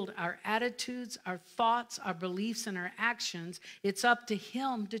yield our attitudes, our thoughts, our beliefs, and our actions. It's up to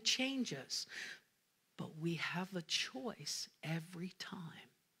Him to change us. But we have a choice every time.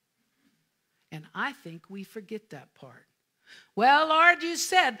 And I think we forget that part. Well, Lord, you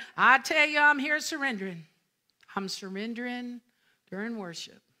said, I tell you, I'm here surrendering. I'm surrendering during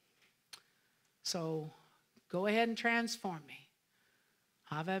worship. So go ahead and transform me.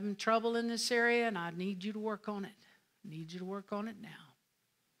 I'm having trouble in this area, and I need you to work on it. I need you to work on it now.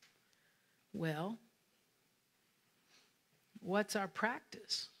 Well, what's our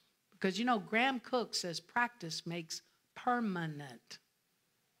practice? Because, you know, Graham Cook says practice makes permanent.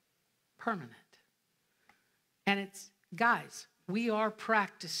 Permanent. And it's, guys, we are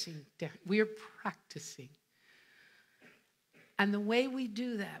practicing. We are practicing. And the way we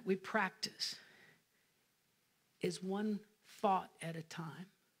do that, we practice, is one thought at a time,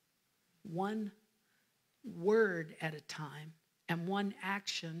 one word at a time, and one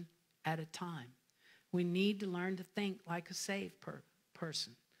action at a time. We need to learn to think like a saved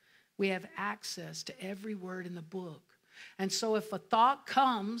person. We have access to every word in the book. And so if a thought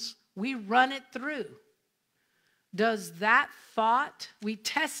comes, we run it through. Does that thought, we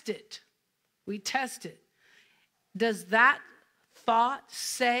test it. We test it. Does that thought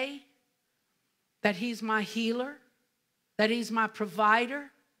say that He's my healer? That He's my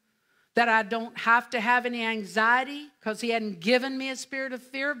provider? That I don't have to have any anxiety because He hadn't given me a spirit of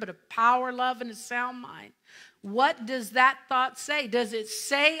fear, but of power, love, and a sound mind? What does that thought say? Does it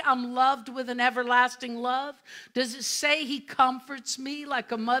say I'm loved with an everlasting love? Does it say He comforts me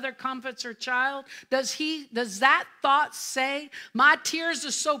like a mother comforts her child? Does that thought say my tears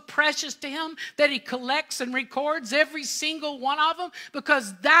are so precious to Him that He collects and records every single one of them?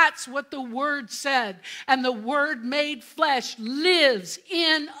 Because that's what the Word said. And the Word made flesh lives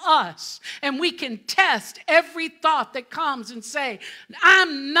in us. And we can test every thought that comes and say,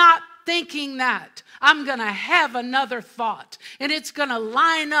 I'm not thinking that. I'm going to have another thought. And it's going to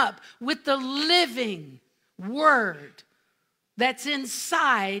line up with the living Word that's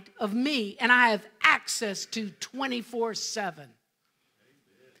inside of me. And I have access to 24/7.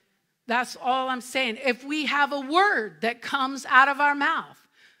 That's all I'm saying. If we have a word that comes out of our mouth,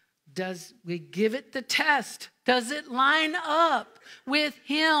 does we give it the test? Does it line up with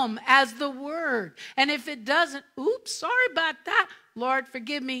Him as the Word? And if it doesn't, oops, sorry about that. Lord,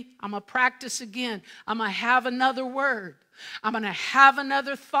 forgive me. I'm going to practice again. I'm going to have another word. I'm going to have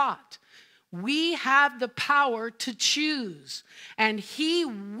another thought. We have the power to choose, and he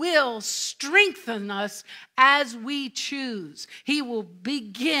will strengthen us as we choose. He will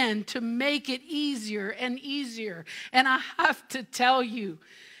begin to make it easier and easier. And I have to tell you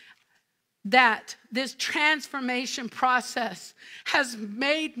that this transformation process has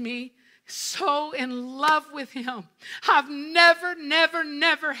made me so in love with him. I've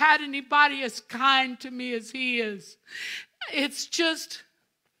never had anybody as kind to me as he is. It's just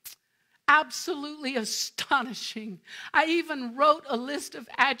absolutely astonishing. I even wrote a list of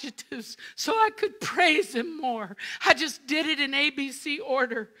adjectives so I could praise him more. I just did it in ABC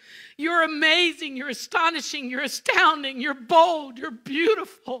order. You're amazing, you're astonishing, you're astounding, you're bold, you're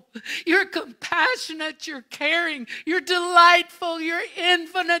beautiful, you're compassionate, you're caring, you're delightful, you're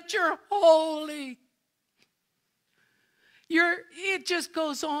infinite, you're holy. It just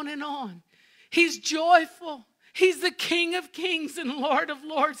goes on and on. He's joyful. He's the King of Kings and Lord of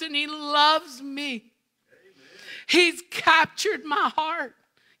Lords, and he loves me. Amen. He's captured my heart,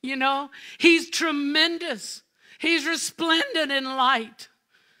 you know. He's tremendous. He's resplendent in light.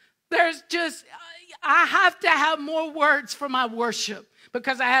 I have to have more words for my worship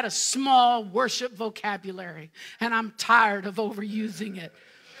because I had a small worship vocabulary, and I'm tired of overusing it.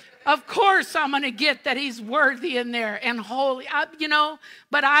 Of course, I'm going to get that he's worthy in there and holy,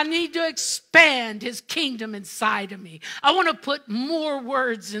 but I need to expand his kingdom inside of me. I want to put more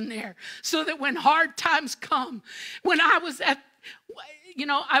words in there so that when hard times come, when I was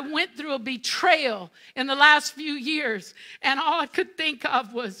I went through a betrayal in the last few years, and all I could think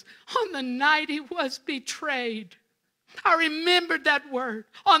of was on the night he was betrayed. I remembered that word.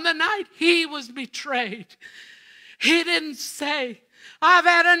 On the night he was betrayed. He didn't say, I've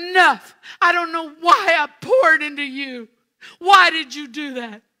had enough. I don't know why I poured into you. Why did you do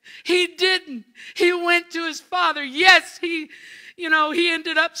that? He didn't. He went to his father. Yes, he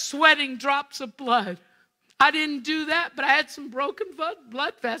ended up sweating drops of blood. I didn't do that, but I had some broken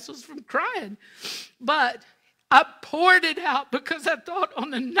blood vessels from crying. But I poured it out because I thought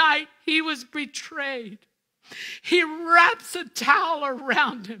on the night he was betrayed, he wraps a towel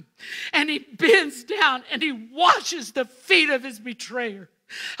around him and he bends down and he washes the feet of his betrayer.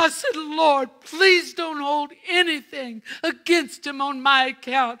 I said, Lord, please don't hold anything against him on my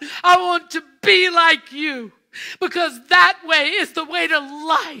account. I want to be like you because that way is the way to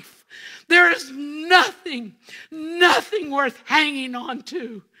life. There is nothing worth hanging on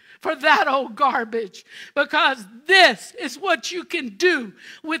to for that old garbage because this is what you can do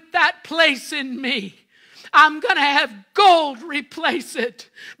with that place in me. I'm going to have gold replace it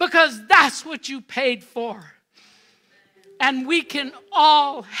because that's what you paid for. And we can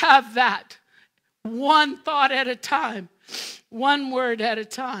all have that one thought at a time, one word at a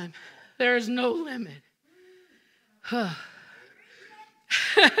time. There is no limit. The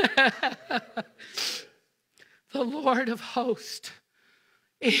Lord of hosts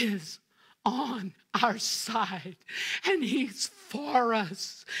is on our side, and he's for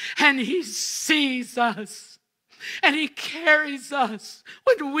us, and he sees us, and he carries us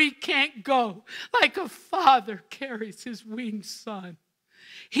when we can't go, like a father carries his weaned son.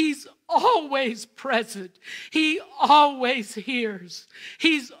 He's always present. He always hears.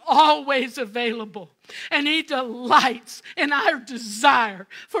 He's always available. And he delights in our desire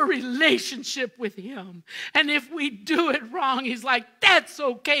for relationship with him. And if we do it wrong, he's like, that's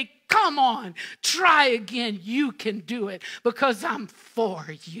okay. Come on. Try again. You can do it because I'm for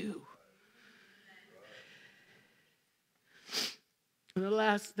you. And the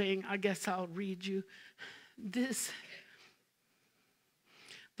last thing, I guess I'll read you this.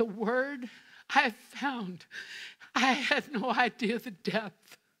 The word I found, I had no idea the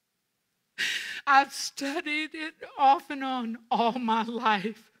depth. I've studied it off and on all my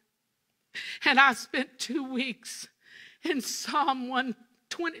life. And I spent 2 weeks in Psalm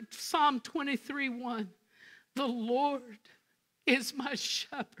 23:1. The Lord is my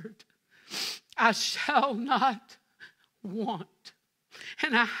shepherd. I shall not want.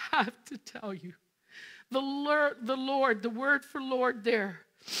 And I have to tell you, the Lord, the word for Lord there,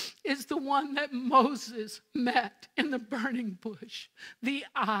 is the one that Moses met in the burning bush. The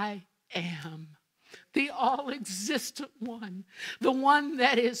I am. The all-existent one. The one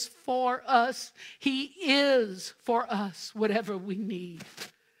that is for us. He is for us whatever we need.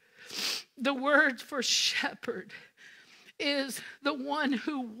 The word for shepherd is the one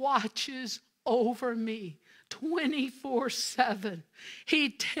who watches over me 24/7. He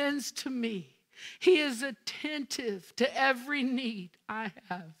tends to me. He is attentive to every need I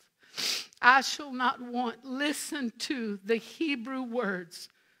have. I shall not want. Listen to the Hebrew words.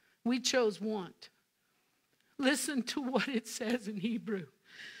 We chose want. Listen to what it says in Hebrew.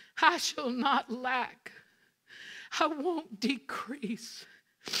 I shall not lack. I won't decrease.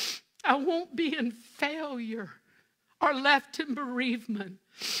 I won't be in failure or left in bereavement.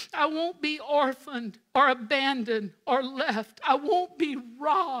 I won't be orphaned or abandoned or left. I won't be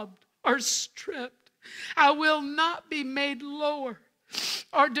robbed or stripped. I will not be made lower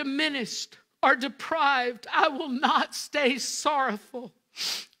or diminished or deprived. I will not stay sorrowful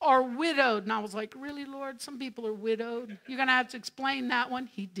or widowed. And I was like, really, Lord? Some people are widowed. You're going to have to explain that one.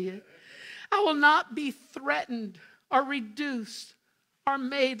 He did. I will not be threatened or reduced or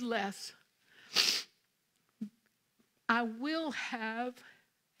made less. I will have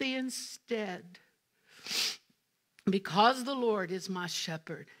the instead. Because the Lord is my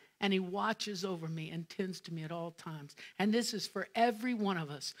shepherd, and he watches over me and tends to me at all times. And this is for every one of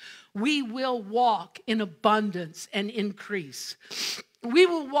us. We will walk in abundance and increase. We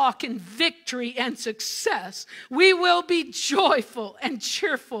will walk in victory and success. We will be joyful and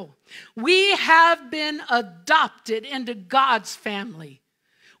cheerful. We have been adopted into God's family.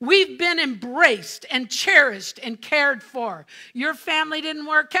 We've been embraced and cherished and cared for. Your family didn't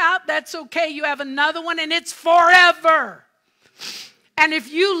work out, that's okay. You have another one and it's forever. And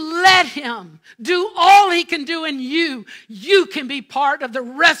if you let him do all he can do in you, you can be part of the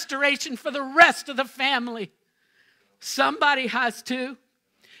restoration for the rest of the family. Somebody has to.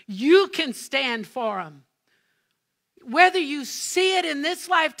 You can stand for him. Whether you see it in this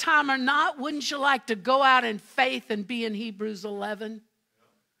lifetime or not, wouldn't you like to go out in faith and be in Hebrews 11?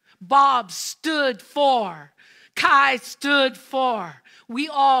 Bob stood for. Kai stood for. We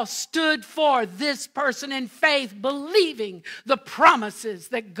all stood for this person in faith, believing the promises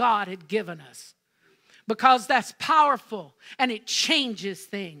that God had given us. Because that's powerful and it changes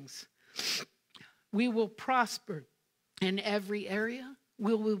things. We will prosper in every area.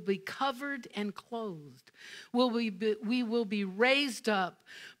 We will be covered and clothed. We will be raised up,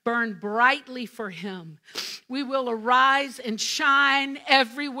 burn brightly for him. We will arise and shine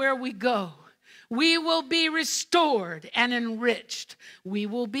everywhere we go. We will be restored and enriched. We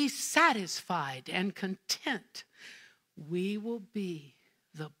will be satisfied and content. We will be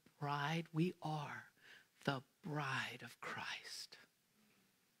the bride. We are the bride of Christ.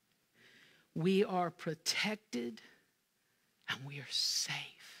 We are protected and we are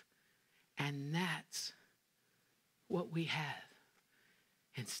safe. And that's what we have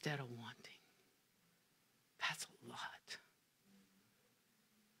instead of wanting. That's a lot.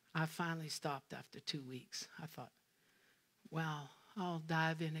 I finally stopped after 2 weeks. I thought, well, I'll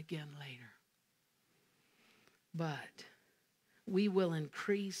dive in again later. But we will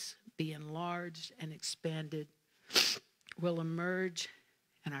increase, be enlarged, and expanded. We'll emerge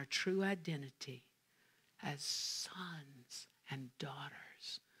in our true identity as sons and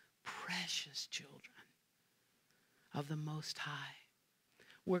daughters, precious children of the Most High.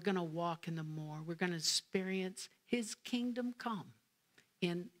 We're going to walk in the more. We're going to experience his kingdom come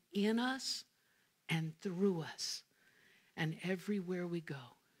in us and through us and everywhere we go,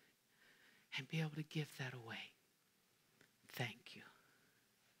 and be able to give that away. Thank you.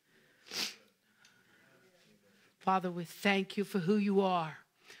 Father, we thank you for who you are.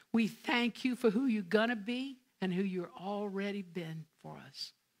 We thank you for who you're going to be and who you're already been for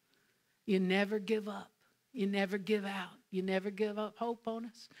us. You never give up. You never give out. You never give up hope on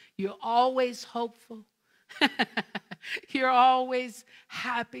us. You're always hopeful. You're always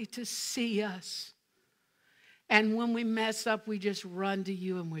happy to see us. And when we mess up, we just run to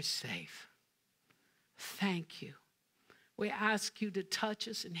you and we're safe. Thank you. We ask you to touch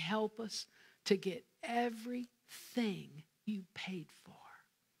us and help us to get everything you paid for.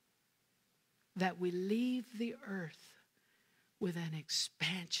 That we leave the earth with an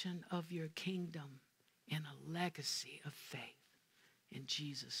expansion of your kingdom in a legacy of faith. In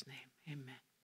Jesus' name, amen.